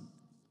Son.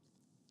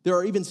 There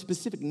are even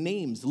specific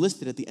names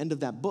listed at the end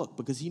of that book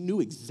because he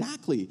knew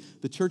exactly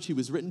the church he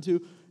was writing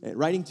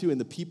to, and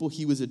the people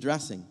he was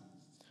addressing.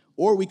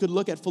 Or we could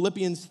look at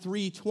Philippians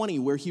 3:20,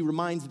 where he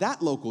reminds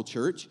that local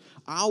church,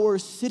 our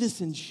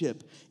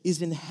citizenship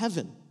is in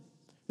heaven.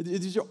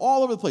 These are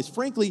all over the place.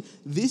 Frankly,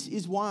 this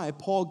is why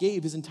Paul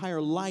gave his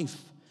entire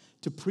life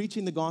to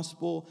preaching the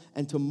gospel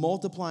and to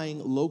multiplying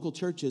local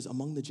churches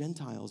among the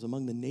Gentiles,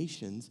 among the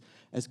nations,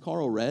 as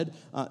Carl read,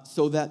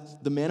 so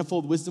that the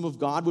manifold wisdom of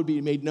God would be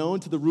made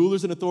known to the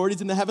rulers and authorities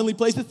in the heavenly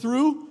places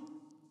through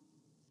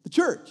the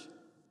church.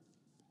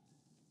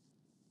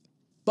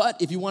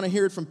 But if you want to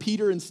hear it from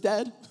Peter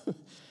instead,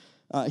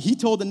 he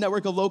told the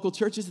network of local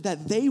churches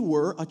that they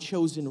were a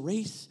chosen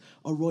race,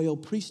 a royal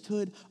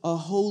priesthood, a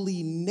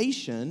holy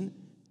nation,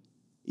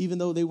 even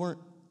though they weren't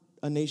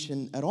a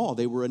nation at all.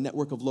 They were a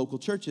network of local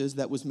churches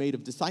that was made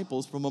of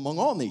disciples from among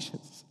all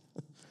nations.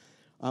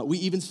 We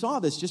even saw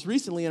this just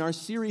recently in our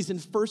series in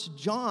 1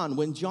 John,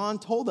 when John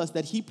told us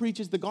that he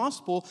preaches the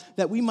gospel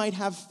that we might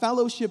have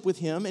fellowship with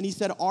him. And he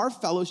said our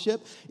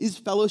fellowship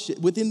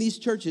within these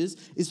churches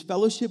is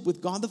fellowship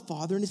with God the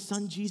Father and his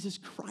Son, Jesus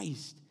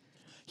Christ.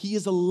 He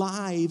is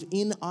alive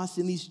in us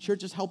in these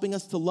churches, helping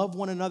us to love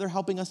one another,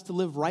 helping us to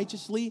live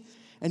righteously.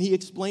 And he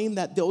explained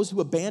that those who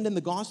abandoned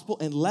the gospel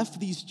and left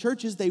these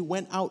churches, they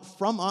went out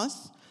from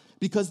us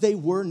because they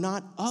were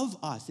not of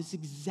us. It's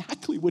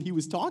exactly what he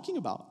was talking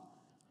about.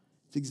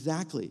 It's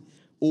exactly.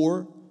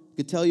 Or I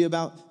could tell you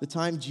about the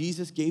time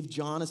Jesus gave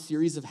John a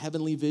series of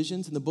heavenly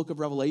visions in the book of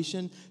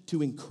Revelation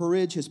to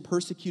encourage his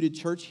persecuted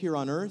church here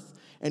on earth.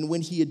 And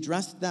when he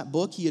addressed that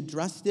book, he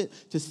addressed it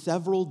to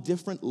several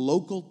different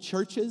local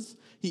churches.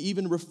 He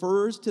even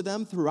refers to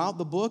them throughout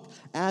the book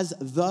as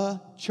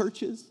the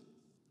churches.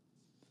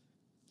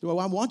 So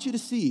I want you to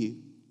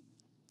see,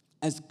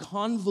 as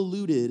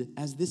convoluted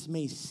as this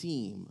may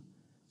seem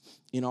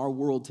in our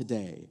world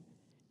today,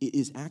 it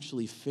is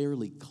actually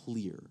fairly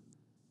clear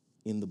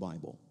in the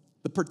Bible.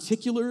 The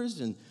particulars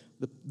and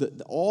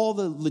all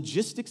the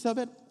logistics of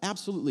it,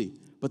 absolutely.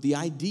 But the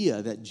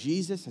idea that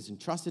Jesus has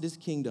entrusted his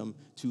kingdom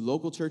to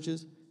local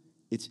churches,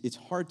 it's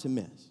hard to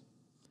miss.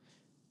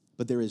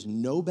 But there is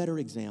no better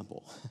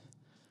example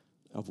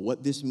of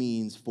what this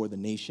means for the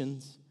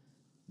nations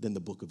than the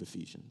book of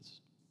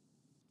Ephesians.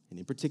 And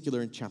in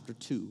particular in chapter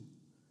 2,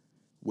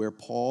 where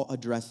Paul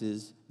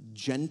addresses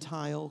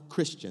Gentile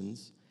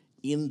Christians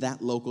in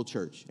that local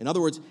church. In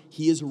other words,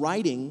 he is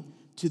writing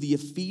to the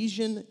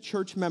Ephesian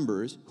church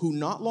members who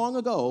not long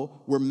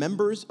ago were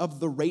members of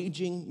the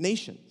raging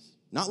nations.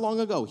 Not long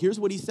ago. Here's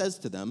what he says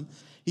to them.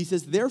 He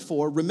says,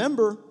 therefore,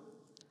 remember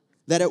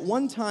that at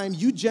one time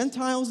you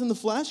Gentiles in the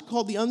flesh,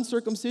 called the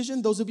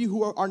uncircumcision, those of you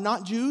who are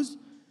not Jews,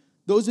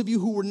 those of you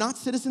who were not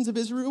citizens of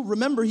Israel,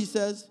 remember, he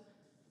says,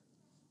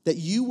 that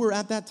you were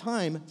at that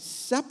time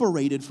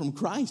separated from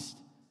Christ,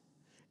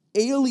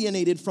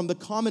 alienated from the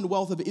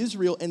commonwealth of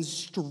Israel, and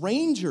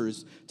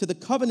strangers to the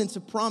covenants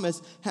of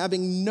promise,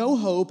 having no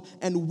hope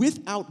and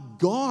without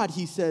God,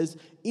 he says,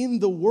 in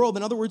the world.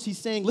 In other words, he's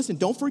saying, listen,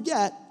 don't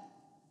forget,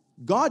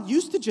 God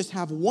used to just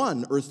have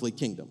one earthly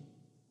kingdom.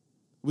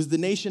 It was the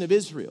nation of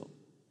Israel.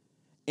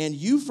 And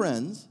you,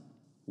 friends,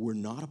 were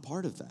not a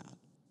part of that.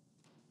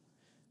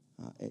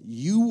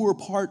 You were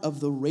part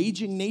of the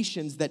raging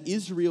nations that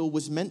Israel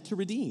was meant to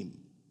redeem.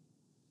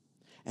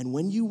 And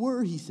when you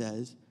were, he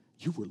says,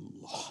 you were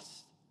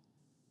lost.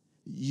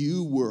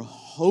 You were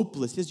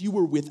hopeless. Yes, you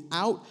were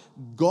without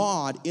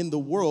God in the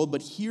world.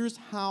 But here's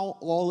how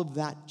all of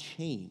that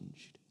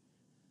changed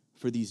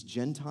for these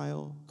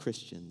Gentile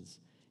Christians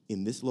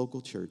in this local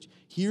church.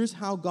 Here's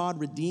how God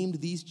redeemed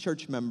these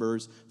church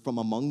members from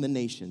among the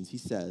nations. He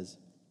says,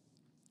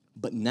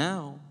 but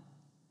now,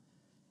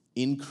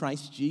 in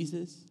Christ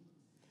Jesus,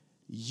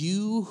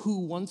 You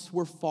who once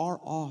were far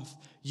off,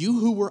 you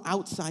who were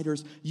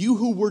outsiders, you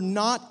who were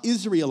not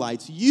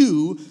Israelites,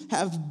 you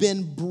have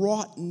been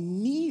brought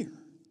near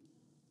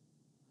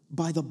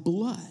by the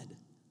blood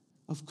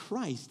of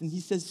Christ. And he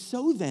says,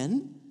 so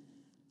then,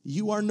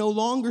 you are no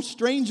longer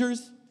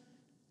strangers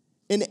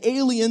and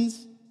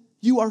aliens.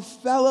 You are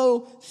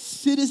fellow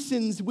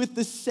citizens with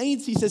the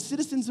saints. He says,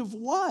 citizens of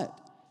what?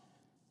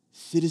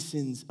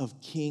 Citizens of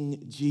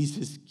King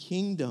Jesus'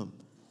 kingdom.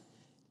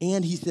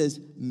 And he says,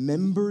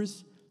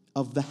 members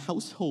of the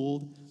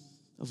household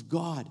of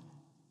God.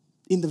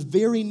 In the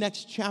very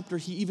next chapter,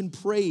 he even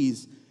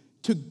prays,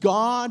 to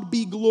God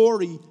be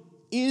glory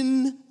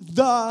in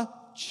the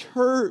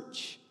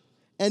church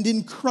and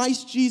in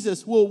Christ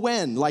Jesus. Well,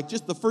 when? Like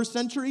just the first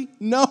century?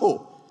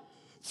 No.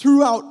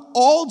 Throughout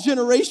all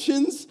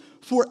generations,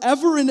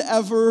 forever and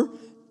ever.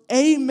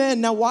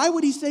 Amen. Now, why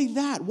would he say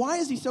that? Why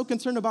is he so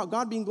concerned about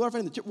God being glorified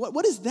in the church?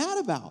 What is that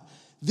about?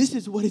 This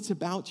is what it's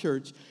about,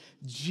 church.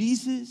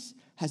 Jesus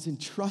has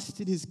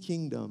entrusted his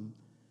kingdom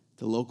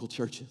to local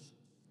churches.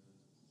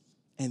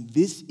 And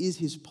this is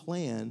his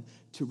plan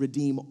to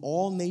redeem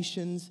all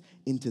nations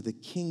into the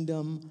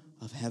kingdom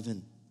of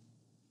heaven.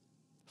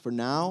 For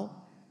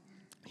now,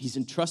 he's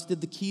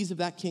entrusted the keys of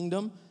that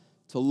kingdom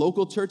to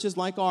local churches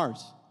like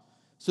ours,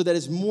 so that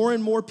as more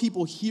and more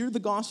people hear the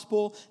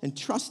gospel and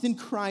trust in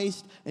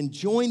Christ and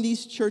join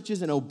these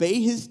churches and obey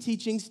his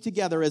teachings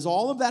together, as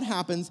all of that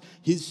happens,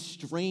 his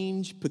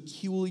strange,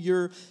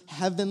 peculiar,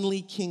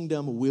 heavenly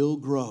kingdom will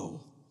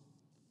grow,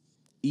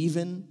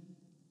 even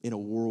in a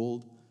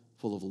world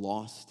full of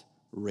lost,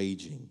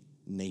 raging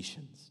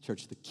nations.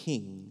 Church, the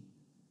King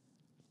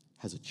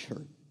has a church.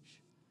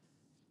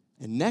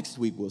 And next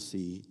week we'll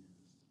see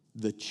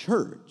the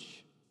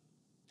church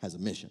has a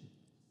mission.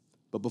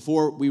 But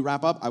before we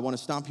wrap up, I want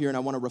to stop here and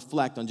I want to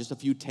reflect on just a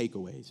few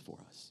takeaways for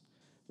us.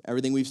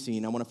 Everything we've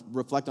seen, I want to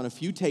reflect on a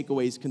few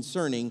takeaways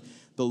concerning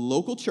the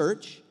local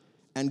church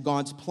and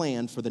God's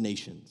plan for the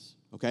nations,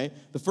 okay?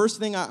 The first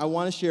thing I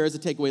want to share as a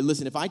takeaway,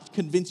 listen, if I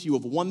convince you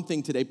of one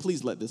thing today,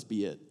 please let this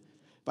be it.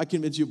 If I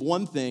convince you of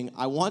one thing,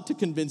 I want to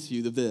convince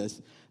you of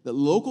this, that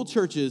local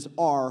churches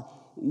are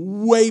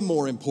way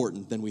more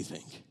important than we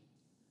think.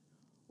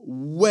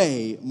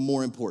 Way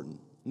more important.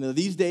 Now,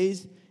 these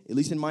days, at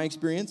least in my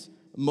experience,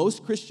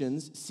 most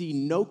Christians see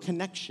no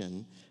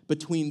connection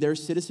between their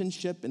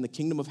citizenship in the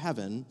kingdom of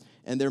heaven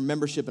and their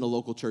membership in a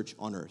local church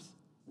on earth.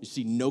 You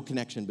see no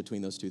connection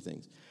between those two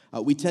things.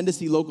 We tend to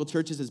see local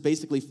churches as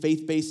basically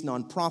faith-based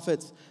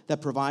nonprofits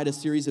that provide a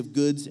series of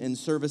goods and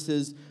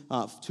services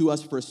to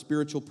us for a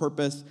spiritual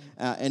purpose.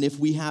 And if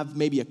we have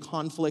maybe a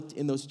conflict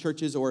in those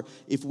churches, or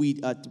if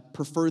we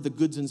prefer the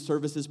goods and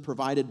services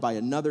provided by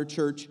another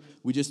church,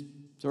 we just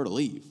sort of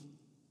leave.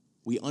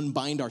 We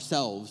unbind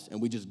ourselves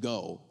and we just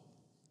go.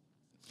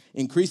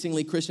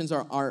 Increasingly, Christians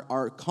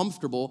are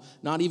comfortable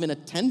not even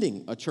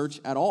attending a church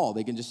at all.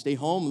 They can just stay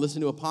home,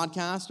 listen to a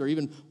podcast, or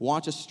even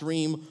watch a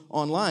stream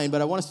online.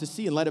 But I want us to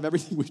see, in light of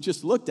everything we've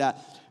just looked at,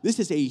 this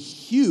is a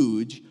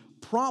huge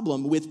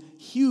problem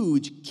with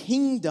huge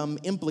kingdom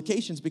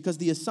implications, because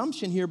the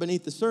assumption here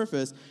beneath the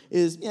surface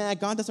is,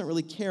 God doesn't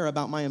really care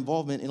about my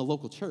involvement in a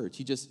local church.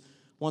 He just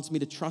wants me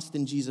to trust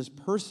in Jesus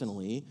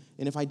personally,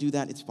 and if I do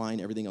that, it's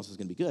fine. Everything else is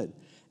going to be good.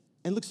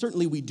 And look,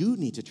 certainly we do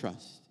need to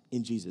trust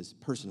in Jesus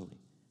personally.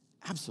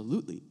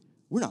 Absolutely.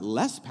 We're not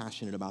less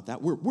passionate about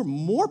that. We're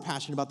more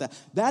passionate about that.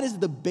 That is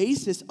the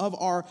basis of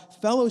our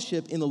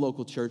fellowship in the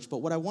local church. But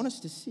what I want us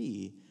to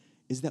see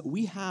is that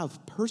we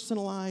have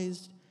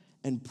personalized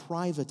and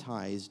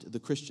privatized the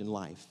Christian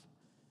life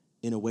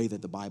in a way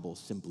that the Bible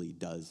simply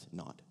does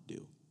not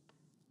do.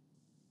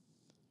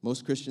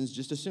 Most Christians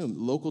just assume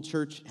local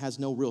church has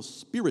no real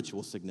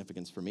spiritual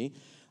significance for me.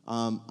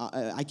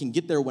 I can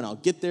get there when I'll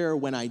get there.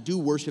 When I do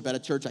worship at a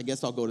church, I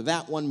guess I'll go to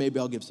that one. Maybe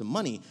I'll give some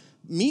money.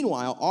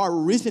 Meanwhile, our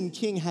risen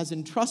King has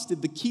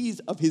entrusted the keys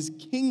of his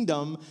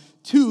kingdom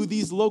to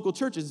these local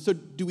churches. So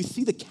do we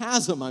see the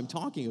chasm I'm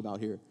talking about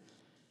here?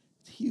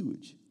 It's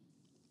huge.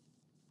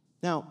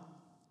 Now,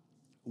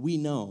 we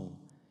know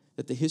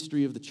that the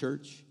history of the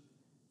church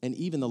and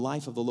even the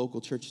life of the local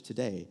church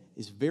today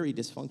is very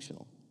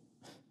dysfunctional.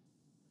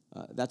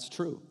 That's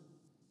true.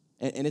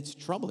 And it's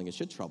troubling. It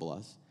should trouble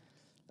us.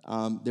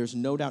 There's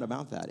no doubt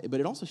about that.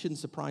 But it also shouldn't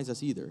surprise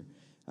us either.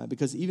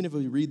 Because even if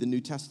we read the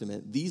New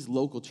Testament, these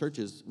local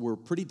churches were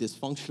pretty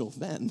dysfunctional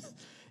then,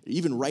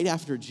 even right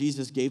after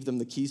Jesus gave them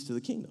the keys to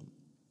the kingdom.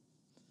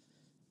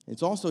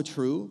 It's also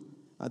true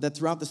that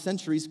throughout the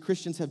centuries,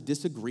 Christians have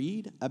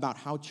disagreed about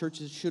how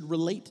churches should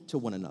relate to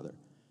one another.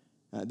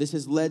 This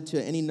has led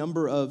to any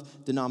number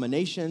of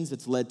denominations.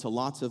 It's led to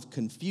lots of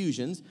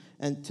confusions,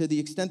 and to the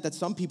extent that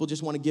some people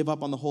just want to give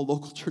up on the whole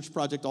local church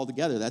project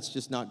altogether. That's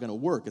just not going to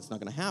work. It's not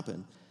going to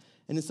happen.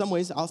 And in some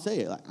ways, I'll say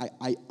it,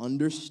 I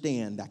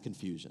understand that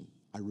confusion.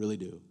 I really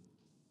do.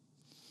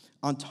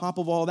 On top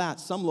of all that,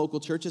 some local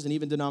churches and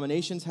even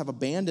denominations have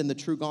abandoned the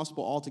true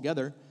gospel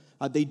altogether.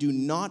 They do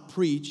not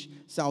preach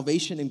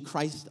salvation in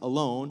Christ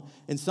alone.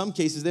 In some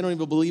cases, they don't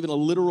even believe in a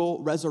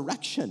literal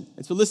resurrection.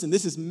 And so listen,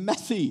 this is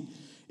messy.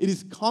 It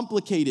is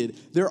complicated.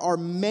 There are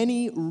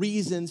many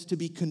reasons to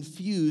be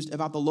confused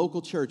about the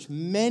local church,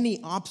 many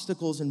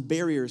obstacles and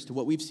barriers to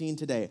what we've seen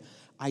today.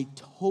 I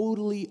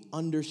totally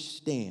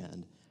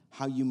understand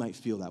how you might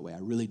feel that way. I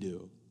really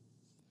do.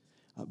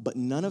 But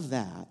none of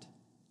that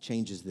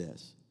changes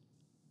this.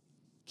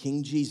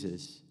 King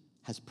Jesus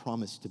has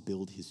promised to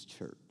build his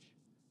church.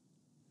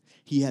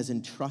 He has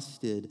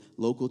entrusted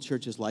local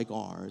churches like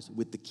ours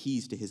with the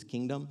keys to his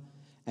kingdom,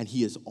 and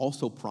he has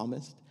also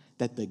promised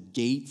that the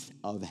gates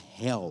of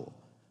hell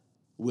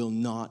will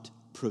not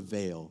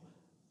prevail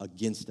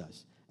against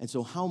us. And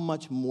so how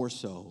much more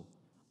so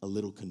a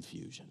little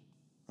confusion,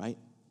 right?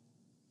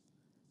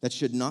 That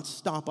should not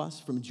stop us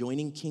from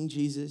joining King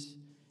Jesus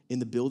in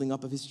the building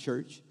up of his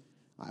church.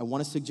 I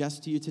want to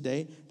suggest to you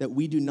today that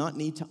we do not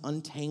need to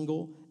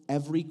untangle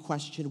every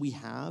question we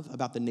have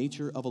about the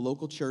nature of a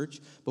local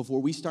church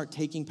before we start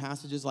taking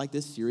passages like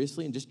this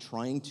seriously and just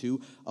trying to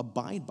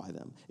abide by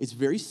them. It's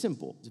very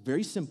simple. It's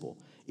very simple.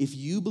 If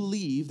you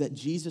believe that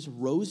Jesus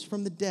rose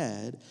from the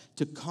dead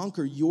to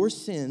conquer your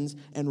sins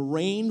and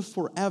reign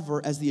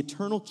forever as the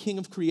eternal King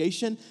of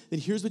creation, then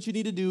here's what you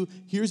need to do.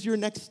 Here's your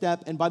next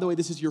step. And by the way,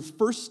 this is your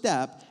first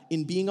step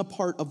in being a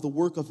part of the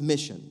work of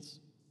missions.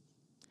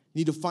 You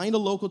need to find a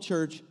local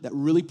church that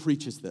really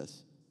preaches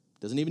this.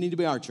 Doesn't even need to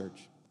be our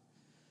church.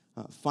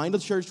 Find a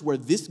church where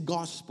this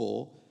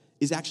gospel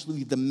is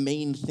actually the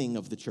main thing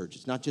of the church.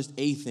 It's not just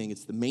a thing,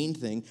 it's the main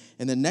thing.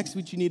 And then next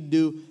what you need to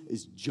do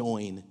is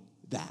join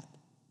that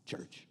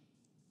church.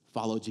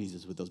 Follow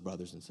Jesus with those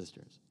brothers and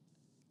sisters.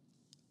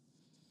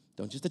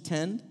 Don't just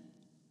attend.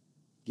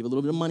 Give a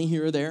little bit of money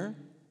here or there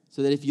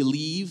so that if you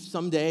leave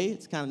someday,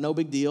 it's kind of no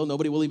big deal.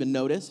 Nobody will even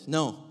notice.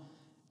 No.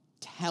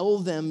 Tell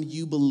them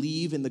you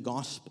believe in the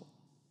gospel.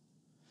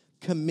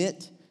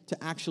 Commit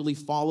to actually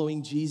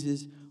following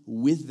Jesus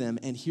with them.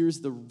 And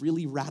here's the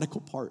really radical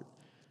part.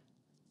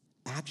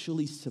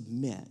 Actually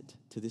submit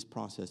to this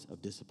process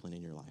of discipline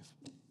in your life.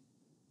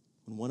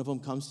 When one of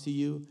them comes to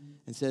you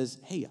and says,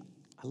 hey,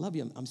 I love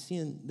you. I'm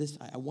seeing this.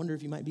 I wonder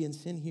if you might be in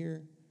sin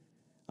here.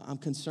 I'm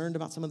concerned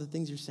about some of the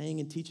things you're saying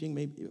and teaching,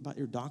 maybe about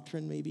your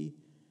doctrine, maybe.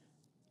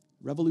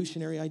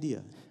 Revolutionary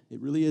idea.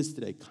 It really is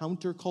today.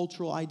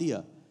 Countercultural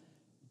idea.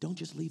 Don't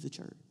just leave the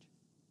church.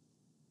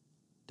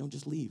 Don't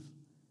just leave.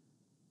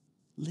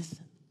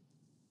 Listen.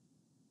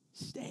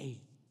 Stay.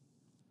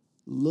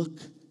 Look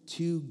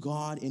to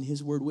God in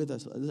his word with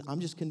us. I'm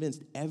just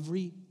convinced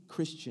every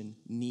Christian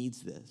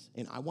needs this.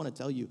 And I want to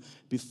tell you,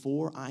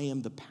 before I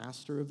am the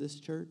pastor of this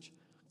church,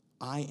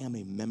 I am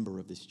a member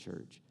of this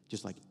church,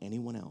 just like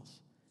anyone else,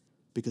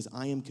 because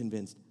I am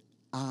convinced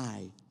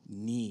I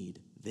need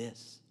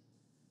this.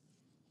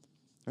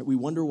 Right? We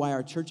wonder why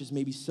our churches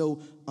may be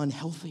so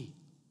unhealthy.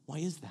 Why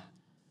is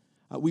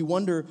that? We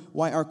wonder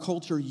why our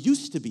culture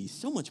used to be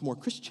so much more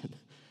Christian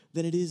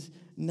than it is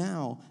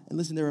now. And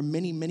listen, there are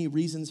many, many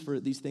reasons for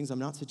these things. I'm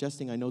not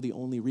suggesting I know the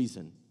only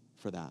reason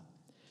for that.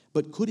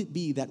 But could it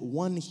be that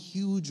one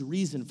huge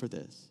reason for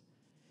this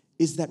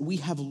is that we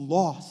have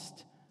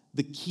lost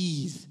the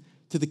keys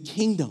to the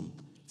kingdom?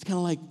 It's kind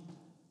of like,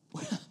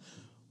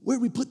 where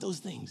did we put those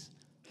things?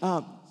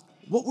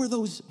 What were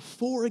those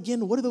for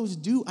again? What do those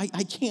do? I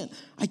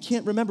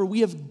can't remember.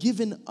 We have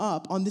given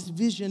up on this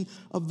vision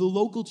of the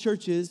local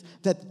churches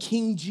that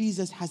King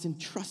Jesus has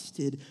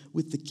entrusted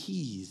with the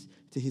keys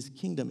to his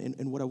kingdom.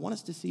 And what I want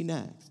us to see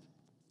next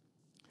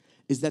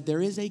is that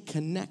there is a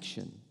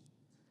connection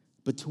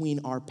between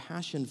our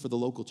passion for the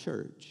local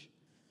church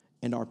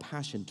and our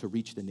passion to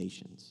reach the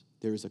nations.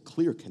 There is a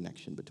clear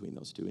connection between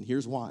those two. And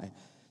here's why.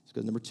 It's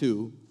because number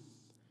two,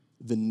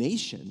 the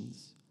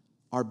nations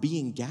are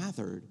being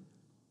gathered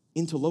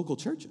into local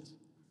churches.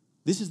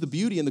 This is the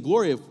beauty and the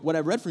glory of what I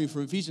read from you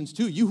from Ephesians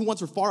 2. You who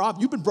once were far off,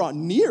 you've been brought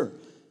near.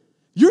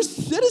 You're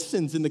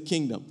citizens in the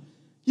kingdom.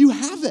 You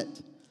have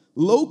it.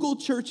 Local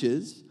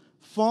churches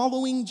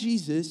following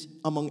Jesus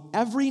among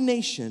every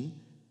nation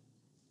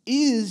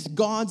is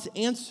God's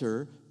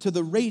answer to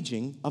the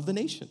raging of the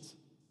nations.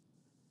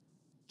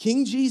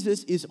 King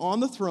Jesus is on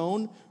the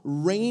throne,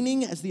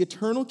 reigning as the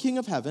eternal King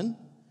of heaven.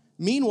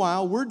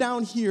 Meanwhile, we're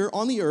down here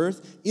on the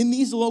earth in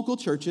these local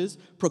churches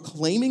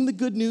proclaiming the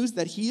good news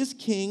that he is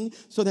king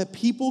so that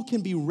people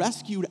can be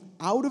rescued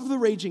out of the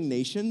raging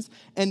nations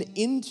and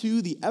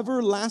into the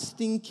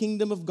everlasting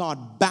kingdom of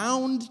God,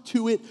 bound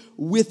to it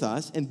with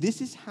us. And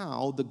this is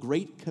how the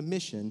Great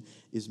Commission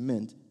is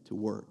meant to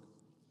work.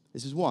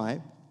 This is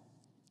why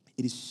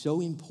it is so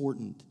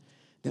important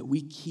that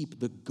we keep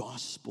the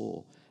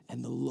gospel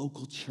and the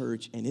local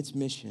church and its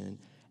mission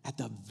at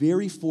the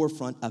very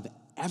forefront of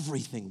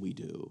everything we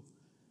do.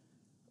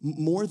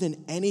 More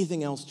than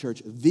anything else,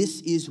 church,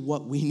 this is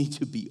what we need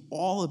to be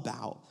all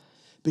about,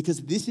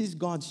 because this is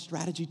God's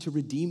strategy to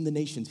redeem the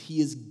nations. He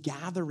is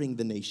gathering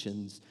the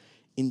nations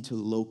into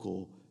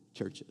local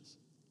churches.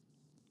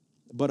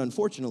 But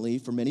unfortunately,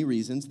 for many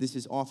reasons, this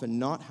is often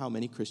not how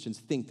many Christians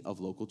think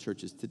of local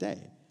churches today.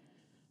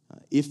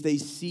 If they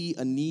see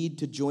a need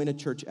to join a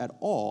church at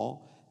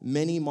all,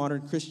 many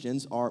modern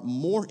Christians are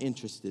more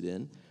interested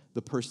in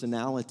the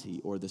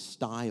personality or the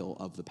style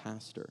of the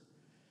pastor.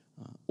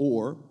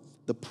 Or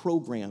the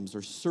programs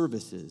or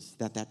services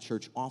that that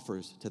church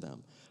offers to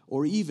them,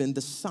 or even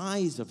the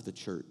size of the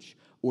church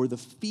or the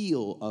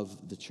feel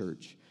of the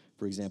church,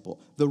 for example.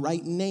 The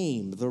right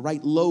name, the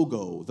right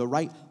logo, the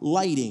right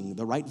lighting,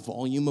 the right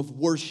volume of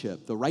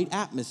worship, the right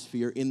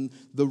atmosphere in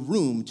the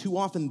room. Too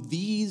often,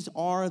 these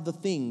are the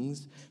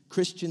things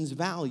Christians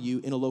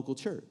value in a local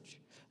church.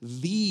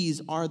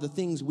 These are the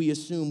things we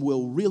assume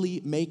will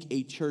really make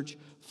a church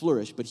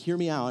flourish. But hear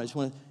me out. I just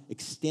want to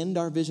extend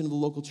our vision of the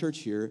local church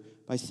here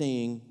by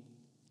saying,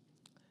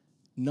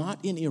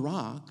 not in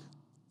Iraq,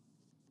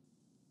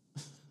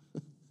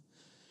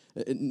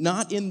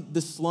 not in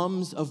the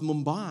slums of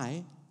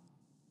Mumbai,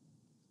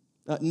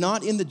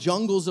 not in the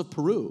jungles of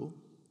Peru,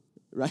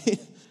 right?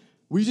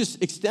 We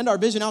just extend our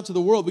vision out to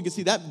the world. We can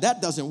see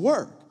that doesn't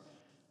work.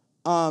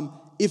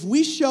 If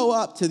we show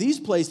up to these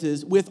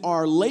places with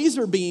our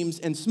laser beams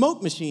and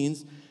smoke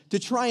machines to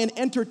try and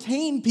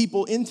entertain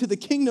people into the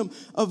kingdom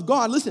of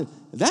God, listen,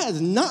 that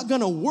is not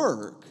going to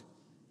work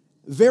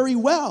very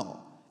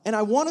well. And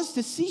I want us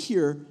to see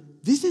here,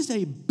 this is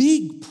a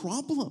big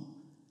problem.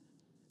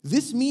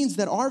 This means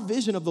that our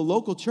vision of the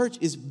local church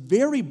is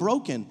very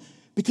broken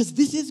because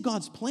this is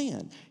God's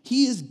plan.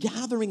 He is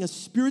gathering a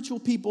spiritual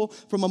people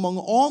from among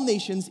all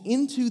nations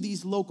into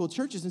these local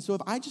churches. And so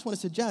I just want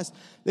to suggest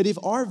that if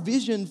our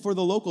vision for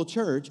the local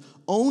church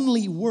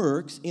only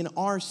works in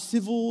our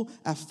civil,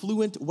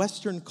 affluent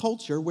Western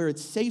culture where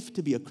it's safe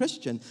to be a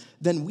Christian,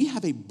 then we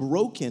have a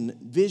broken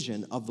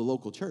vision of the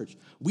local church.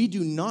 We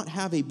do not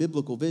have a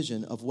biblical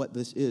vision of what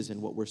this is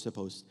and what we're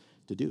supposed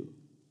to do.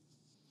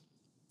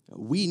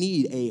 We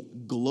need a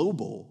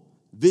global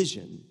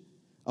vision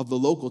of the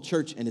local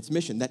church and its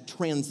mission that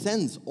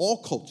transcends all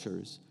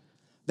cultures,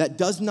 that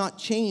does not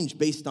change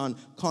based on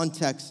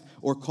context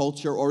or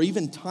culture or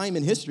even time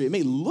in history. It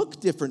may look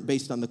different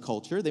based on the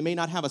culture. They may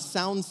not have a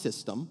sound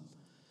system.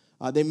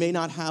 They may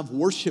not have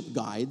worship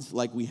guides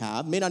like we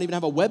have, may not even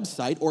have a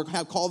website or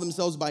call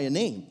themselves by a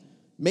name.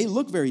 May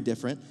look very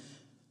different,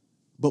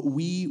 but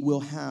we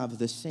will have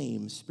the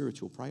same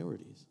spiritual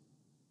priorities.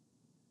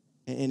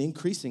 And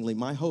increasingly,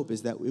 my hope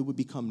is that it would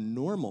become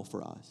normal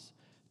for us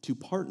to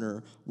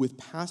partner with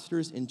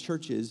pastors and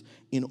churches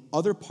in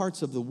other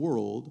parts of the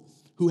world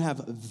who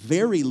have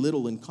very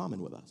little in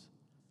common with us.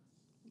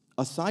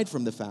 Aside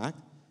from the fact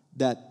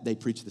that they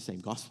preach the same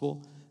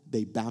gospel,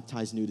 they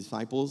baptize new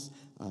disciples,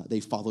 they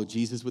follow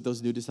Jesus with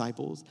those new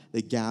disciples,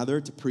 they gather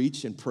to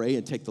preach and pray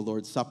and take the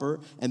Lord's Supper,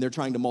 and they're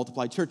trying to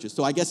multiply churches.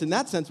 So I guess in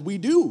that sense, we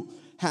do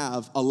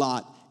have a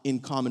lot in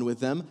common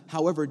with them,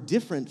 however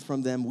different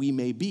from them we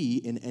may be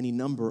in any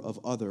number of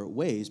other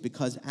ways,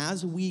 because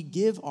as we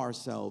give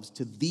ourselves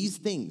to these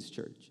things,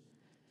 church,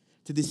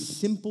 to this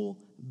simple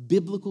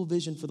biblical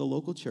vision for the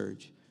local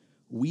church,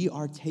 we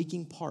are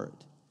taking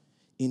part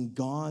in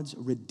God's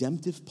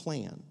redemptive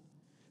plan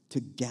to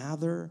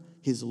gather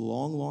his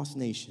long-lost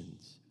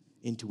nations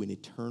into an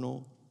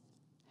eternal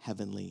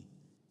heavenly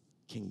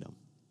kingdom.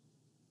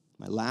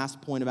 My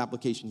last point of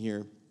application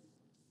here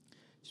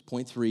is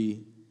point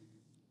 3,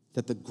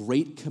 that the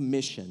Great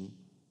Commission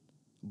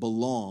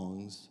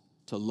belongs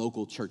to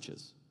local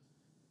churches.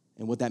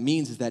 And what that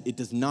means is that it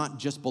does not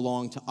just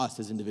belong to us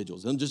as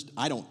individuals.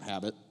 I don't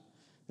have it.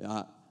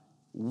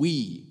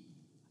 We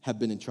have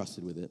been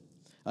entrusted with it.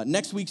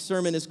 Next week's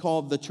sermon is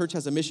called The Church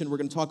Has a Mission. We're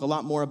going to talk a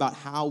lot more about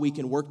how we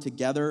can work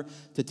together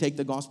to take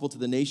the gospel to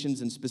the nations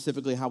and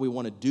specifically how we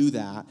want to do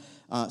that.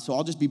 So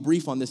I'll just be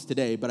brief on this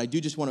today, but I do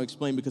just want to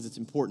explain because it's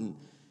important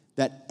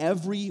that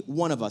every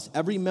one of us,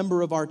 every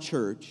member of our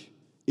church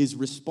is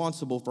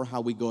responsible for how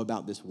we go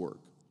about this work.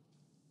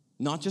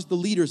 Not just the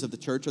leaders of the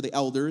church or the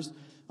elders,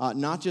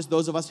 not just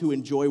those of us who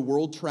enjoy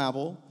world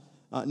travel,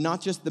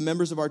 not just the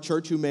members of our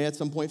church who may at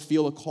some point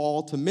feel a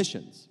call to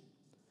missions.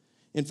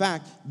 In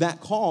fact, that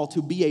call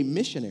to be a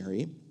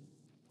missionary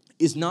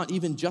is not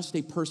even just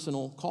a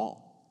personal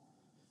call.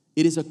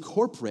 It is a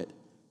corporate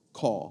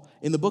call.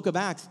 In the book of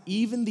Acts,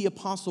 even the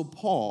Apostle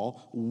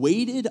Paul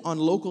waited on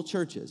local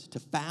churches to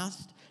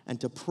fast and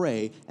to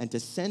pray and to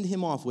send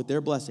him off with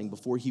their blessing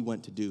before he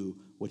went to do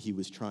what he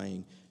was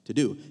trying to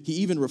do. He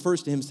even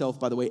refers to himself,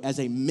 by the way, as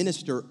a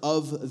minister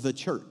of the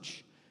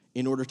church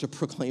in order to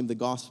proclaim the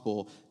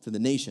gospel to the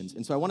nations.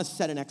 And so I want to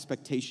set an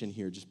expectation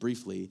here just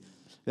briefly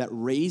that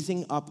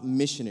raising up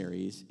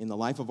missionaries in the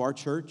life of our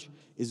church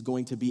is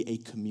going to be a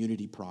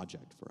community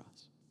project for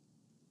us.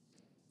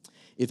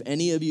 If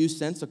any of you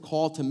sense a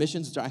call to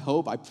missions, which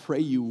I pray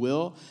you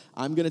will,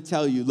 I'm going to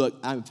tell you, look,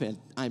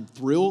 I'm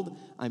thrilled.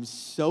 I'm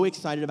so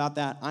excited about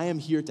that. I am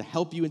here to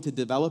help you and to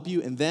develop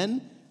you, and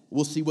then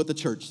we'll see what the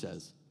church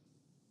says.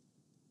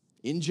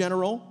 In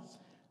general,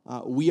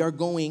 we are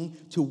going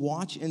to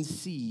watch and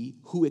see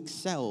who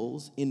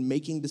excels in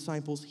making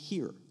disciples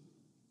here.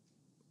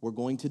 We're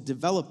going to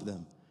develop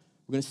them.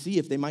 We're going to see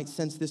if they might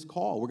sense this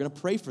call. We're going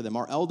to pray for them.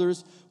 Our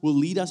elders will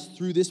lead us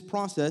through this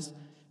process,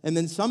 and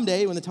then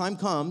someday when the time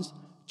comes,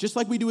 just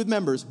like we do with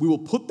members, we will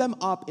put them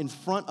up in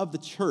front of the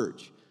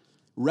church,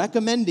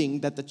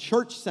 recommending that the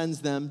church sends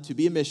them to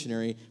be a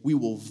missionary. We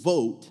will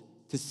vote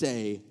to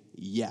say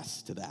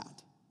yes to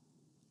that.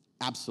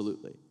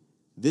 Absolutely.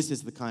 This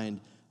is the kind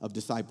of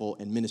disciple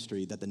and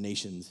ministry that the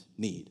nations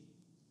need.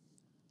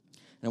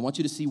 And I want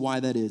you to see why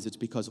that is. It's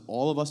because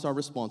all of us are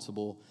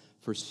responsible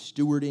for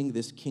stewarding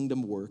this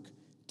kingdom work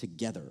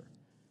together.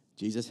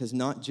 Jesus has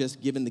not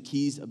just given the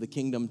keys of the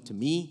kingdom to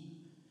me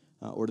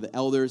or to the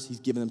elders. He's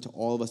given them to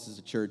all of us as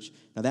a church.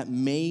 Now, that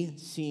may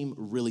seem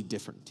really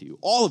different to you.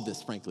 All of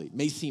this, frankly,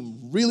 may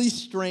seem really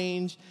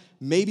strange,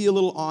 maybe a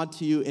little odd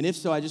to you. And if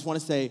so, I just want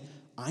to say,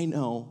 I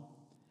know,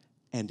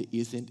 and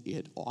isn't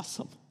it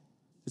awesome?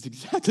 That's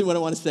exactly what I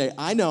want to say.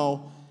 I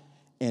know,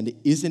 and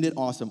isn't it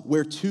awesome?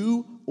 Where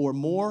two or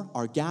more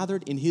are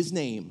gathered in his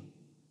name,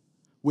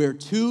 where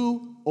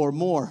two or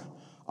more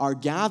are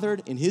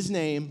gathered in his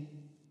name,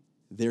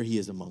 there he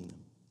is among them.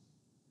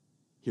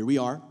 Here we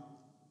are,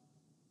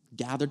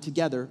 gathered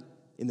together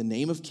in the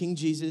name of King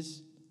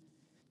Jesus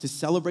to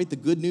celebrate the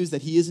good news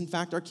that he is in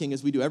fact our King,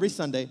 as we do every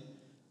Sunday.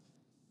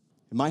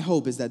 And my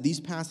hope is that these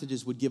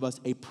passages would give us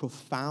a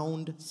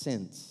profound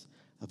sense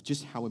of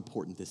just how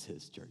important this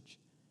is, church.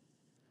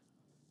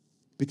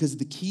 Because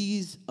the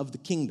keys of the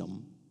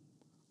kingdom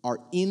are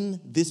in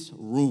this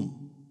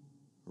room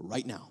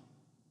right now.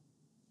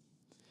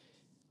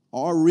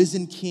 Our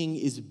risen King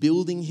is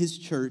building his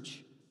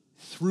church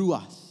through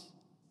us.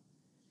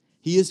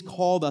 He has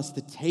called us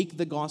to take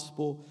the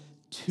gospel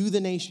to the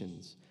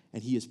nations,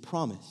 and he has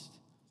promised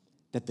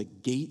that the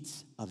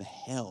gates of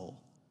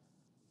hell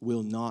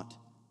will not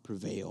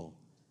prevail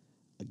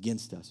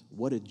against us.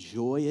 What a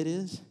joy it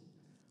is.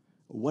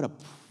 What a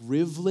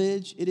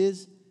privilege it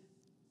is.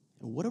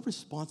 And what a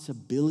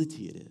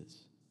responsibility it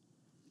is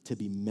to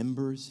be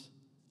members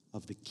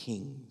of the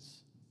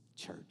King's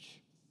church.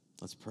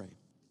 Let's pray.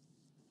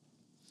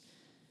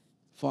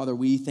 Father,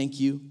 we thank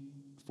you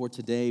for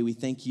today. We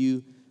thank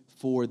you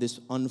for this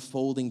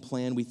unfolding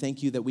plan. We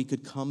thank you that we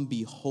could come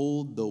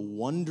behold the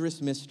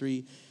wondrous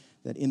mystery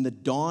that in the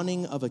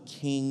dawning of a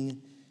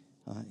king,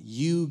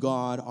 you,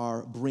 God,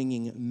 are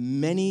bringing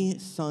many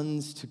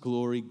sons to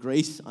glory,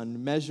 grace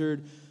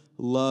unmeasured,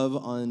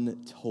 love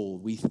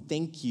untold. We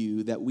thank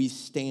you that we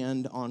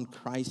stand on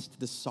Christ,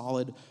 the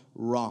solid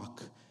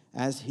rock,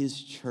 as his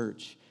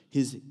church,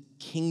 his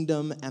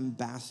kingdom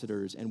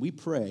ambassadors. And we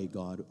pray,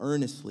 God,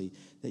 earnestly,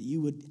 that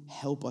you would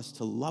help us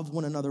to love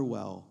one another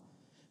well.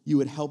 You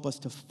would help us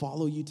to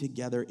follow you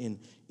together in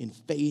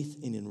faith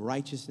and in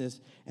righteousness,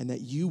 and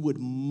that you would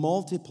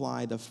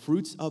multiply the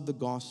fruits of the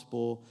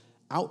gospel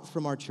out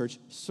from our church,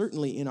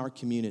 certainly in our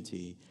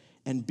community,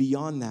 and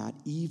beyond that,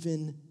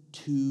 even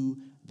to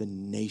the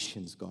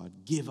nations, God.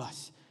 Give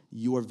us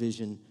your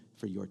vision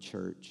for your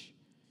church.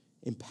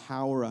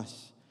 Empower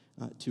us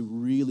to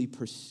really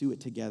pursue it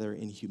together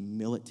in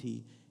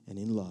humility and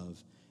in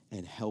love,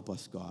 and help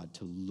us, God,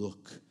 to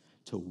look,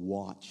 to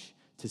watch,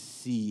 to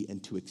see,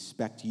 and to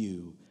expect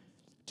you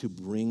to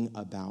bring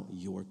about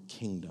your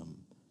kingdom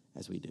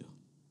as we do.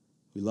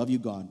 We love you,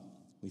 God.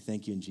 We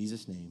thank you in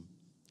Jesus' name.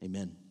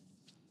 Amen.